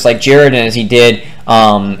volume, just like Jared, and as he did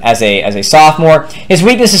as a sophomore. His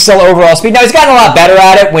weakness is still overall speed. Now, he's gotten a lot better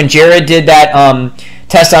at it. When Jared did that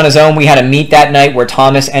test on his own, we had a meet that night where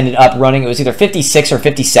Thomas ended up running. It was either 56 or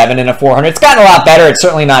 57 in a 400. It's gotten a lot better. It's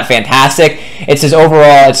certainly not fantastic. It's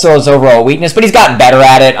still his overall weakness, but he's gotten better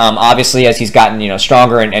at it, obviously, as he's gotten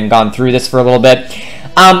stronger and gone through this for a little bit.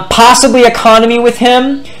 Possibly economy with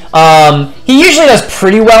him. He usually does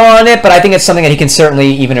pretty well on it, but I think it's something that he can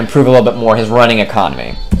certainly even improve a little bit more, his running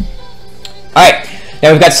economy. All right,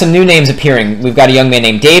 now we've got some new names appearing. We've got a young man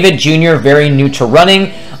named David Jr., very new to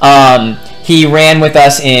running. He ran with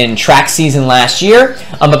us in track season last year,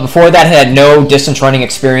 but before that had no distance running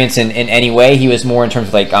experience in any way. He was more in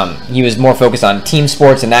terms of he was more focused on team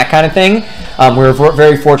sports and that kind of thing. We were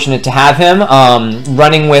very fortunate to have him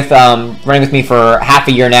running with me for half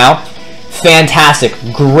a year now. Fantastic,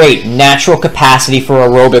 great natural capacity for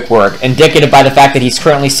aerobic work, indicative by the fact that he's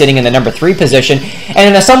currently sitting in the #3 position and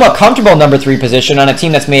in a somewhat comfortable #3 position on a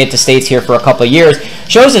team that's made it to states here for a couple of years.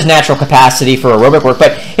 Shows his natural capacity for aerobic work,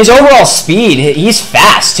 but his overall speed, he's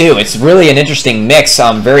fast too. It's really an interesting mix.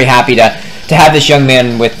 I'm very happy to have this young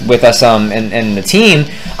man with us in the team.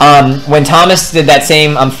 When Thomas did that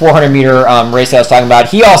same 400-meter race that I was talking about,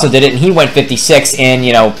 he also did it, and he went 56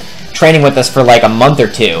 in training with us for like a month or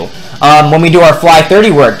two. When we do our Fly 30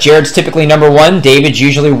 work, Jared's typically #1, David's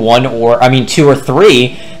usually 2 or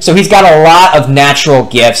 3. So he's got a lot of natural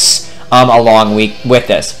gifts along with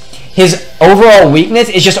this. His overall weakness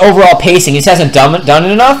is just overall pacing. He just hasn't done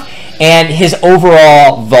it enough, and his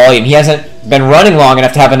overall volume. He hasn't been running long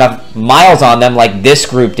enough to have enough miles on them like this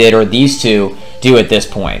group did or these two do at this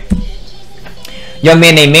point. Young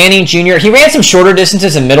man named Manning Jr. He ran some shorter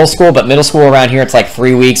distances in middle school, but middle school around here, it's like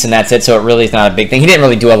 3 weeks and that's it, so it really is not a big thing. He didn't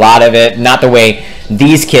really do a lot of it, not the way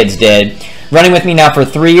these kids did. Running with me now for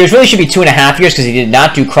 3 years, really should be 2.5 years because he did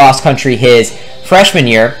not do cross-country his freshman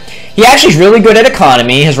year. He actually is really good at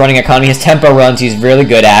economy, his running economy, his tempo runs he's really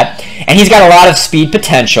good at, and he's got a lot of speed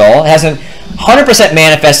potential. It hasn't 100%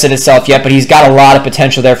 manifested itself yet, but he's got a lot of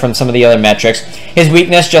potential there from some of the other metrics. His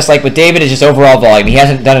weakness, just like with David, is just overall volume. He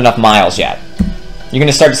hasn't done enough miles yet. You're going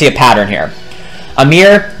to start to see a pattern here.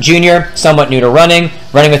 Amir Jr., somewhat new to running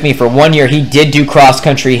with me for 1 year. He did do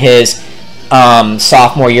cross-country his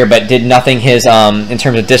sophomore year, but did nothing in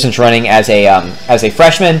terms of distance running as a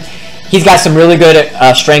freshman. He's got some really good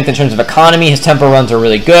strength in terms of economy. His tempo runs are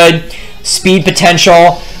really good. Speed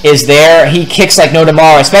potential is there. He kicks like no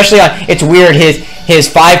tomorrow, especially on, it's weird, his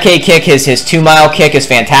 5K kick, his 2-mile kick is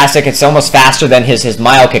fantastic. It's almost faster than his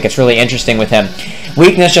mile kick. It's really interesting with him.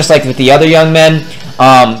 Weakness, just like with the other young men,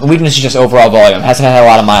 weakness is just overall volume. Hasn't had a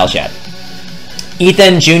lot of miles yet.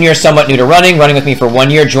 Ethan Jr. somewhat new to running with me for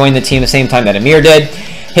 1 year, joined the team the same time that Amir did.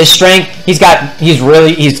 His strength, he's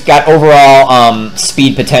got overall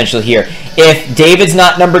speed potential here. If David's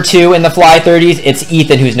not number 2 in the fly 30s, it's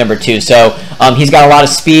Ethan who's number 2. So he's got a lot of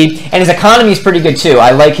speed, and his economy is pretty good too.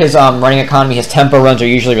 I like his running economy. His tempo runs are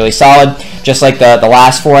usually really solid, just like the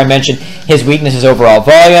last 4 I mentioned. His weakness is overall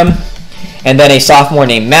volume. And then a sophomore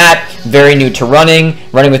named Matt, very new to running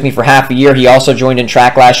with me for half a year. He also joined in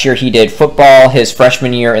track last year. He did football his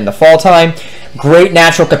freshman year in the fall time. Great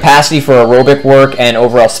natural capacity for aerobic work and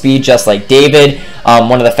overall speed, just like David.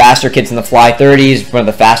 One of the faster kids in the fly 30s, one of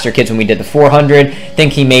the faster kids when we did the 400.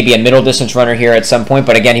 Think he may be a middle distance runner here at some point,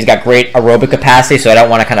 but again, he's got great aerobic capacity, so I don't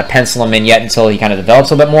want to kind of pencil him in yet until he kind of develops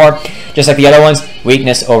a little bit more. Just like the other ones,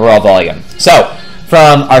 weakness, overall volume. So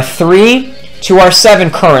from our 3 to our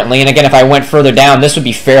 7 currently, and again, if I went further down, this would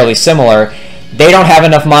be fairly similar. They don't have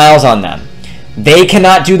enough miles on them. They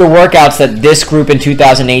cannot do the workouts that this group in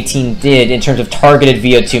 2018 did in terms of targeted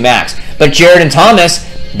VO2 max. But Jared and Thomas,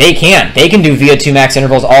 they can. They can do VO2 max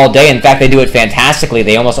intervals all day. In fact, they do it fantastically.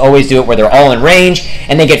 They almost always do it where they're all in range,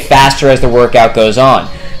 and they get faster as the workout goes on.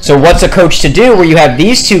 So what's a coach to do where you have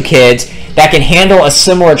these 2 kids that can handle a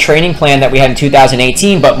similar training plan that we had in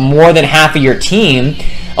 2018, but more than half of your team,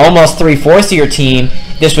 almost 3/4 of your team,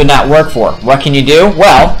 this would not work for? What can you do?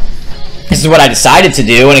 Well, this is what I decided to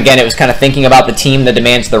do, and again, it was kind of thinking about the team, the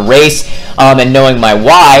demands of the race, and knowing my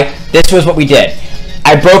why. This was what we did.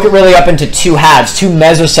 I broke it really up into 2 halves, 2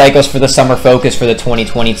 mesocycles for the summer focus for the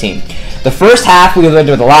 2020 team. The first half, we lived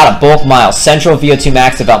with a lot of bulk miles, central VO2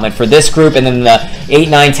 max development for this group, and then the 8,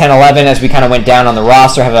 9, 10, 11, as we kind of went down on the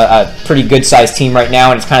roster, have a pretty good-sized team right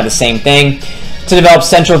now, and it's kind of the same thing, to develop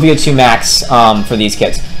central VO2 max for these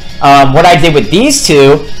kids. What I did with these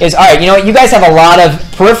 2 is, all right, you know what, you guys have a lot of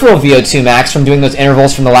peripheral VO2 max from doing those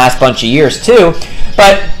intervals from the last bunch of years too,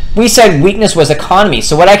 but we said weakness was economy.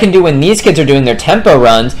 So what I can do when these kids are doing their tempo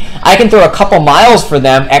runs, I can throw a couple miles for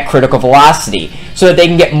them at critical velocity so that they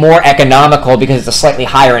can get more economical because it's a slightly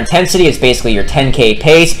higher intensity. It's basically your 10K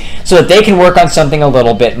pace, so that they can work on something a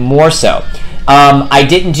little bit more so. I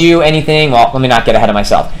didn't do anything, well, let me not get ahead of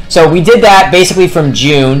myself. So we did that basically from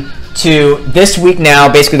June to this week now,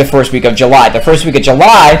 basically the first week of July. The first week of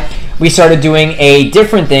July, we started doing a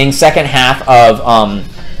different thing, second half of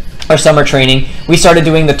our summer training. We started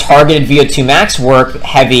doing the targeted VO2 max work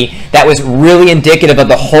heavy that was really indicative of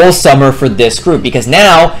the whole summer for this group, because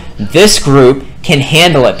now this group can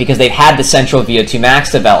handle it because they've had the central VO2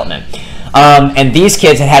 max development. And these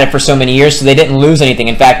kids had it for so many years, so they didn't lose anything.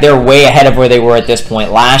 In fact, they're way ahead of where they were at this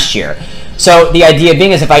point last year. So the idea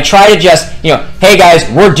being is if I try to just, hey guys,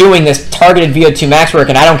 we're doing this targeted VO2 max work,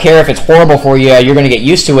 and I don't care if it's horrible for you, you're going to get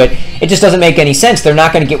used to it, it just doesn't make any sense. They're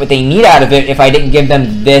not going to get what they need out of it if I didn't give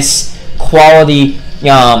them this quality,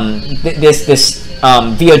 this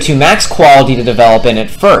VO2 max quality to develop in it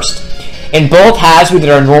first. In both halves, we did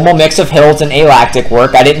our normal mix of hills and alactic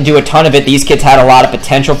work. I didn't do a ton of it. These kids had a lot of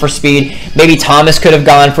potential for speed. Maybe Thomas could have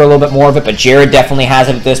gone for a little bit more of it, but Jared definitely has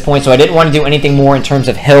it at this point, so I didn't want to do anything more in terms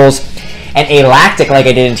of hills and alactic like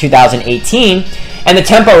I did in 2018, and the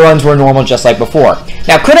tempo runs were normal just like before.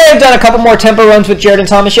 Now, could I have done a couple more tempo runs with Jared and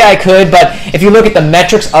Thomas? Yeah, I could, but if you look at the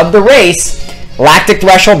metrics of the race, lactic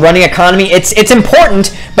threshold, running economy, it's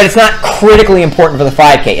important, but it's not critically important for the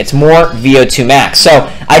 5K. It's more VO2 max. So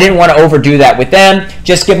I didn't want to overdo that with them.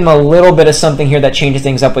 Just give them a little bit of something here that changes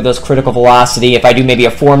things up with those critical velocity. If I do maybe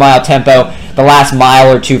a 4-mile tempo, the last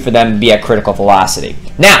mile or 2 for them would be at critical velocity.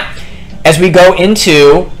 Now, as we go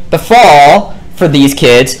into the fall for these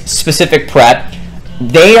kids, specific prep,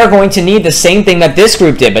 they are going to need the same thing that this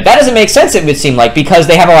group did. But that doesn't make sense, it would seem like, because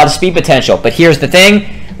they have a lot of speed potential. But here's the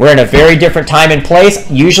thing. We're in a very different time and place.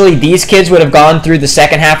 Usually these kids would have gone through the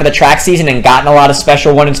second half of the track season and gotten a lot of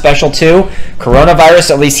Special 1 and Special 2.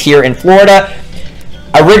 Coronavirus, at least here in Florida,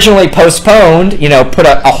 originally postponed, put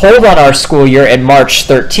a hold on our school year in March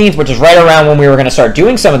 13th, which is right around when we were going to start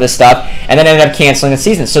doing some of this stuff, and then ended up canceling the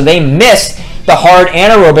season. So they missed the hard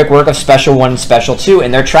anaerobic work of Special 1 and Special 2 in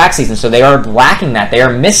their track season. So they are lacking that. They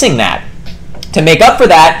are missing that. To make up for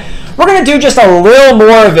that, we're going to do just a little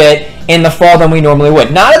more of it in the fall than we normally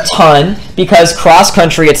would. Not a ton, because cross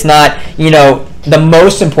country, it's not, the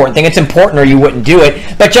most important thing. It's important or you wouldn't do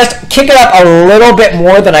it, but just kick it up a little bit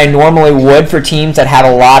more than I normally would for teams that have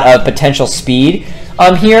a lot of potential speed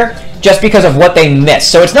here. just because of what they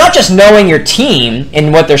missed. So it's not just knowing your team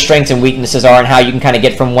and what their strengths and weaknesses are and how you can kind of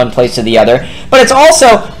get from one place to the other, but it's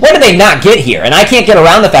also what did they not get here? And I can't get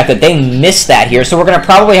around the fact that they missed that here, so we're going to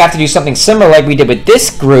probably have to do something similar like we did with this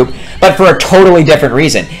group, but for a totally different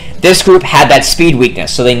reason. This group had that speed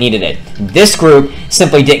weakness, so they needed it. This group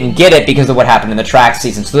simply didn't get it because of what happened in the track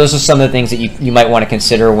season. So those are some of the things that you might want to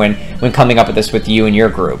consider when coming up with this with you and your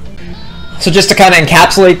group. So just to kind of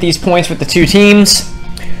encapsulate these points with the two teams,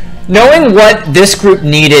 knowing what this group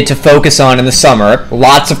needed to focus on in the summer,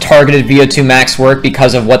 lots of targeted VO2 max work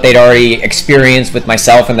because of what they'd already experienced with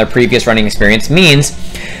myself and their previous running experience, means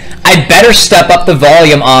I'd better step up the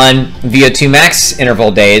volume on VO2 max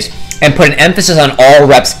interval days and put an emphasis on all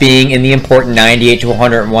reps being in the important 98 to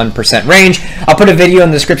 101% range. I'll put a video in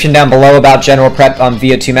the description down below about general prep on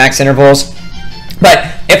VO2 max intervals. But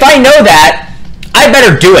if I know that, I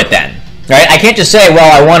better do it then, right? I can't just say,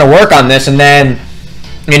 well, I want to work on this, and then,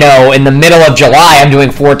 you know, in the middle of July, I'm doing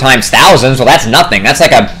 4 times thousands. Well, that's nothing. That's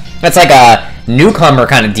like a newcomer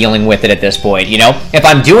kind of dealing with it at this point, you know? If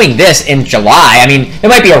I'm doing this in July, I mean, there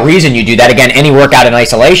might be a reason you do that. Again, any workout in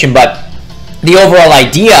isolation, but the overall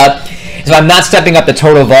idea is if I'm not stepping up the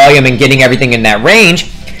total volume and getting everything in that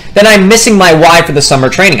range, then I'm missing my why for the summer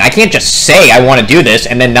training. I can't just say I want to do this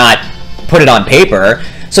and then not put it on paper.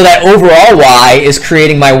 So that overall why is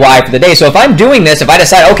creating my why for the day. So if I'm doing this, if I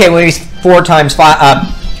decide, okay, maybe 4 times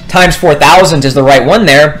 4,000 is the right one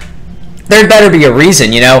there better be a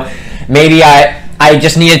reason, you know? Maybe I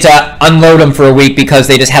just needed to unload them for a week because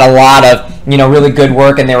they just had a lot of, you know, really good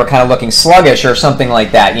work and they were kind of looking sluggish or something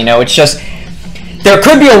like that. You know, it's just, there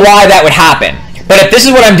could be a why that would happen. But if this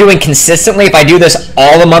is what I'm doing consistently, if I do this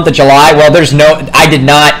all the month of July, well, I did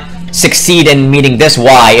not succeed in meeting this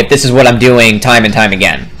why if this is what I'm doing time and time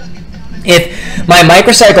again. If my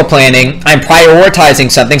microcycle planning, I'm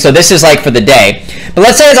prioritizing something, so this is like for the day, but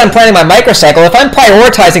let's say as I'm planning my microcycle, if I'm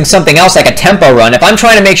prioritizing something else like a tempo run, if I'm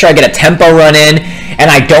trying to make sure I get a tempo run in and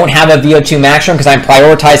I don't have a VO2 max run because I'm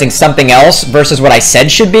prioritizing something else versus what I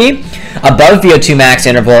said should be above VO2 max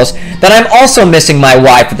intervals, then I'm also missing my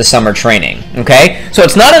why for the summer training, okay? So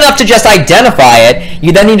it's not enough to just identify it.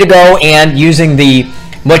 You then need to go and using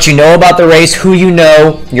what you know about the race, who you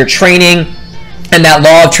know, your training, and that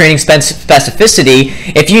law of training specificity.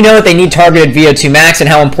 If you know that they need targeted VO2 max and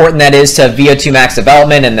how important that is to VO2 max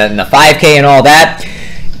development and then the 5K and all that,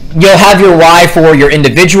 you'll have your why for your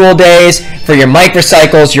individual days, for your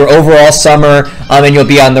microcycles, your overall summer, and you'll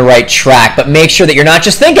be on the right track. But make sure that you're not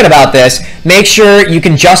just thinking about this. Make sure you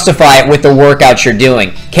can justify it with the workouts you're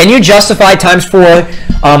doing. Can you justify times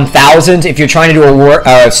 4,000 if you're trying to do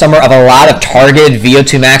a summer of a lot of targeted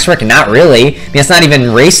VO2 max work? Not really. I mean, it's not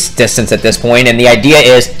even race distance at this point, and the idea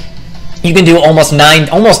is you can do almost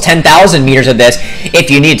 10,000 meters of this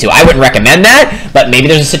if you need to. I wouldn't recommend that, but maybe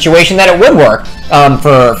there's a situation that it would work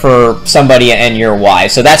for somebody and your why.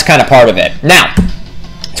 So that's kind of part of it. Now,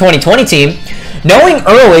 2020 team, knowing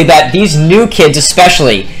early that these new kids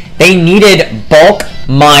especially, they needed bulk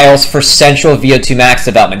miles for central VO2 max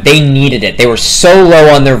development. They needed it. They were so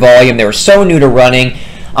low on their volume. They were so new to running.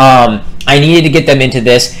 I needed to get them into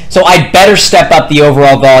this, so I better step up the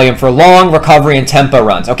overall volume for long recovery and tempo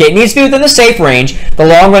runs. Okay, it needs to be within the safe range. The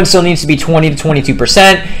long run still needs to be 20 to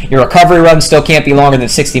 22%. Your recovery run still can't be longer than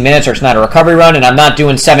 60 minutes or it's not a recovery run, and I'm not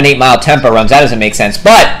doing 7-8 mile tempo runs. That doesn't make sense.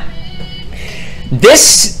 But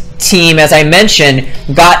this team, as I mentioned,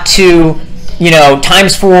 got to, you know,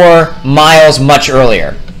 times 4 miles much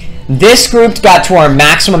earlier. This group got to our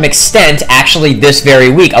maximum extent actually this very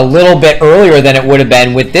week, a little bit earlier than it would have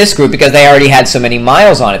been with this group because they already had so many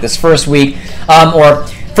miles on it. This first week, or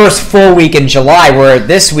first full week in July, where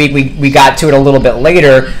this week we got to it a little bit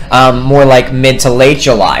later, more like mid to late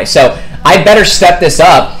July. So I better step this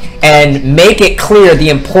up and make it clear the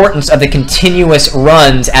importance of the continuous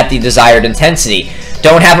runs at the desired intensity.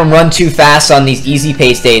 Don't have them run too fast on these easy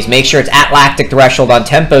pace days. Make sure it's at lactic threshold on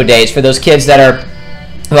tempo days for those kids that are,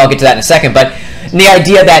 well, I'll get to that in a second, but the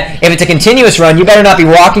idea that if it's a continuous run, you better not be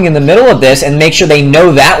walking in the middle of this, and make sure they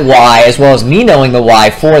know that why as well as me knowing the why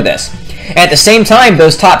for this. And at the same time,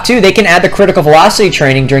 those top two, they can add the critical velocity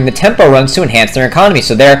training during the tempo runs to enhance their economy.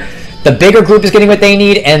 So the bigger group is getting what they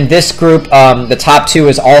need, and this group, the top two,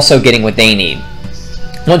 is also getting what they need.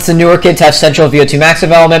 Once the newer kids have central VO2 max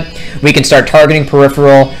development, we can start targeting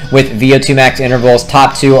peripheral with VO2 max intervals.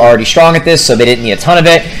 Top two are already strong at this, so they didn't need a ton of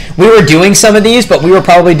it. We were doing some of these, but we were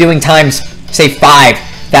probably doing times, say,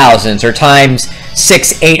 5,000s or times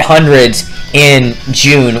 6,800s in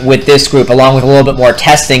June with this group, along with a little bit more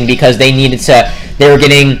testing because they were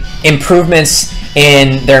getting improvements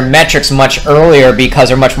in their metrics much earlier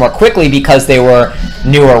or much more quickly because they were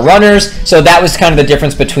newer runners. So that was kind of the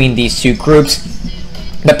difference between these two groups.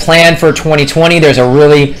 The plan for 2020, there's a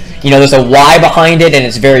really, there's a why behind it, and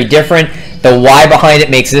it's very different. The why behind it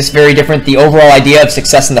makes this very different. The overall idea of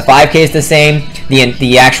success in the 5K is the same.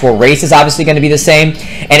 The actual race is obviously going to be the same.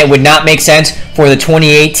 And it would not make sense for the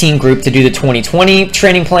 2018 group to do the 2020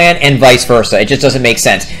 training plan and vice versa. It just doesn't make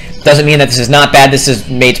sense. Doesn't mean that this is not bad. This has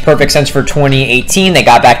made perfect sense for 2018. They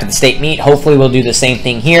got back to the state meet. Hopefully we'll do the same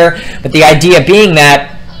thing here. But the idea being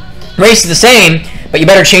that race is the same, but you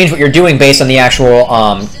better change what you're doing based on the actual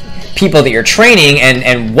people that you're training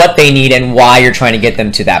and what they need and why you're trying to get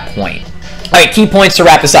them to that point. All right, key points to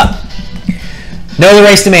wrap this up. Know the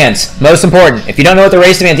race demands. Most important. If you don't know what the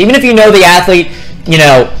race demands, even if you know the athlete,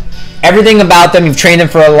 everything about them, you've trained them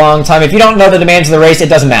for a long time. If you don't know the demands of the race, it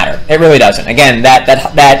doesn't matter. It really doesn't. Again,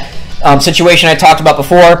 that situation I talked about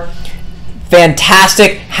before,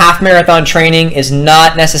 fantastic half marathon training is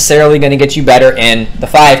not necessarily going to get you better in the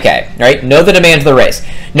 5K, right? Know the demands of the race.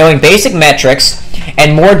 Knowing basic metrics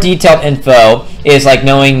and more detailed info is like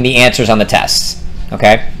knowing the answers on the tests,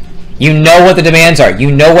 okay? You know what the demands are.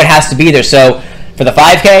 You know what has to be there. So for the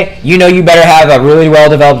 5K, you better have a really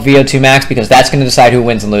well-developed VO2 max because that's going to decide who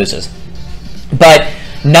wins and loses. But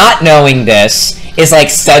not knowing this is like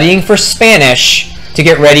studying for Spanish to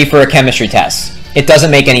get ready for a chemistry test. It doesn't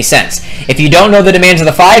make any sense. If you don't know the demands of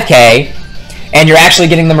the 5K and you're actually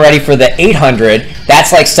getting them ready for the 800,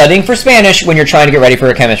 that's like studying for Spanish when you're trying to get ready for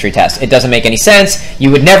a chemistry test. It doesn't make any sense. You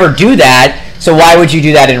would never do that, so why would you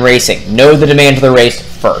do that in racing? Know the demands of the race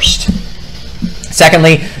first.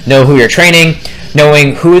 Secondly, know who you're training.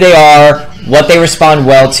 Knowing who they are, what they respond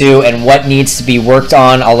well to, and what needs to be worked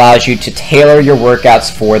on allows you to tailor your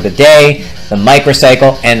workouts for the day, the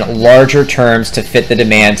microcycle, and larger terms to fit the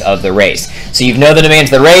demands of the race. So you know the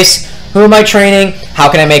demands of the race. Who am I training?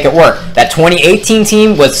 How can I make it work? That 2018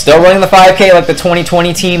 team was still running the 5K like the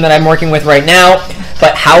 2020 team that I'm working with right now,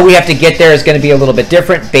 but how we have to get there is going to be a little bit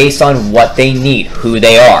different based on what they need, who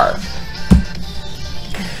they are.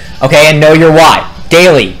 Okay, and know your why.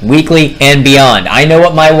 Daily, weekly, and beyond. I know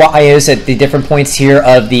what my why is at the different points here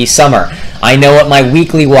of the summer. I know what my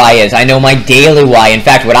weekly why is. I know my daily why. In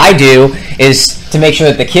fact, what I do is to make sure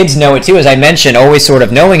that the kids know it too, as I mentioned, always sort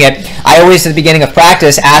of knowing it. I always, at the beginning of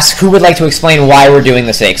practice, ask who would like to explain why we're doing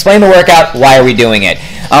this today. Explain the workout, why are we doing it?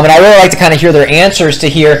 And I really like to kind of hear their answers to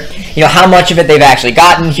hear, how much of it they've actually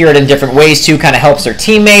gotten, hear it in different ways too, kind of helps their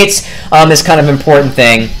teammates, is kind of an important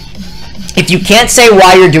thing. If you can't say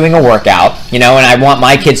why you're doing a workout, and I want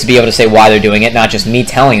my kids to be able to say why they're doing it, not just me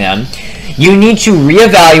telling them, you need to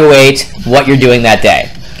reevaluate what you're doing that day.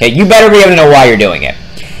 Okay, you better be able to know why you're doing it.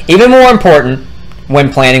 Even more important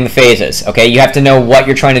when planning the phases, okay, you have to know what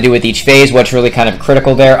you're trying to do with each phase, what's really kind of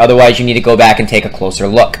critical there, otherwise you need to go back and take a closer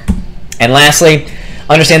look. And lastly,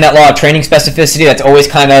 understand that law of training specificity that's always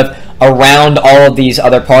kind of around all of these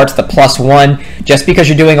other parts, the +1. Just because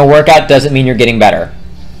you're doing a workout doesn't mean you're getting better.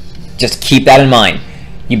 Just keep that in mind.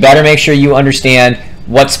 You better make sure you understand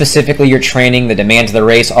what specifically you're training, the demands of the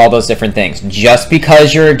race, all those different things. Just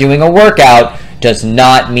because you're doing a workout does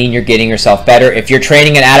not mean you're getting yourself better. If you're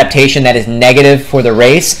training an adaptation that is negative for the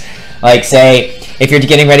race, like say, if you're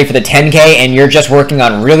getting ready for the 10K and you're just working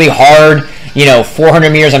on really hard, 400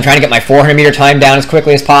 meters, I'm trying to get my 400 meter time down as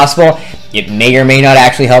quickly as possible, it may or may not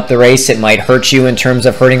actually help the race. It might hurt you in terms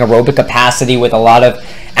of hurting aerobic capacity with a lot of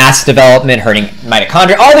acid development, hurting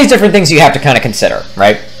mitochondria, all these different things you have to kind of consider,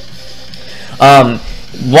 right?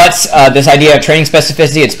 What's this idea of training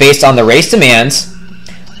specificity? It's based on the race demands,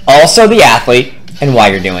 also the athlete, and why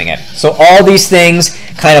you're doing it. So all these things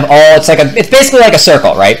kind of it's basically like a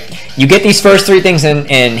circle, right? You get these first three things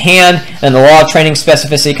in hand, and the law of training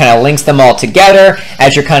specificity kind of links them all together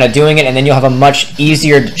as you're kind of doing it, and then you'll have a much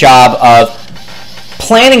easier job of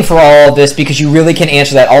planning for all of this because you really can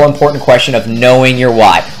answer that all-important question of knowing your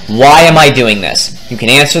why. Why am I doing this? You can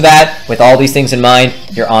answer that with all these things in mind.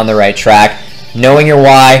 You're on the right track. Knowing your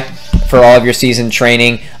why for all of your season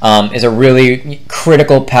training is a really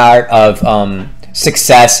critical part of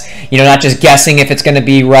success. Not just guessing if it's going to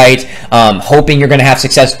be right, hoping you're going to have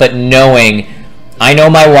success, but knowing, I know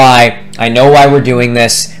my why, I know why we're doing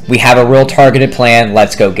this, we have a real targeted plan,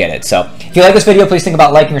 let's go get it. So if you like this video, please think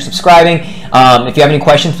about liking or subscribing. If you have any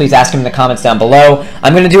questions, please ask them in the comments down below.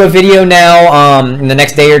 I'm going to do a video now in the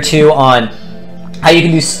next day or two on how you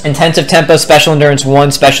can do intensive tempo, special endurance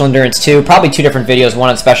 1, special endurance 2, probably 2 different videos,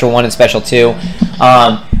 one on special 1 and special 2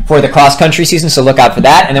 for the cross-country season, so look out for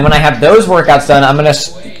that. And then when I have those workouts done, I'm going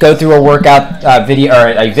to go through a workout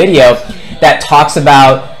video that talks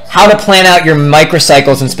about how to plan out your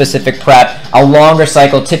microcycles in specific prep, a longer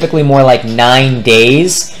cycle, typically more like 9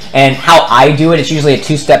 days, and how I do it. It's usually a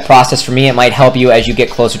 2-step process for me. It might help you as you get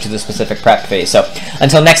closer to the specific prep phase. So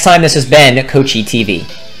until next time, this has been Coachy TV.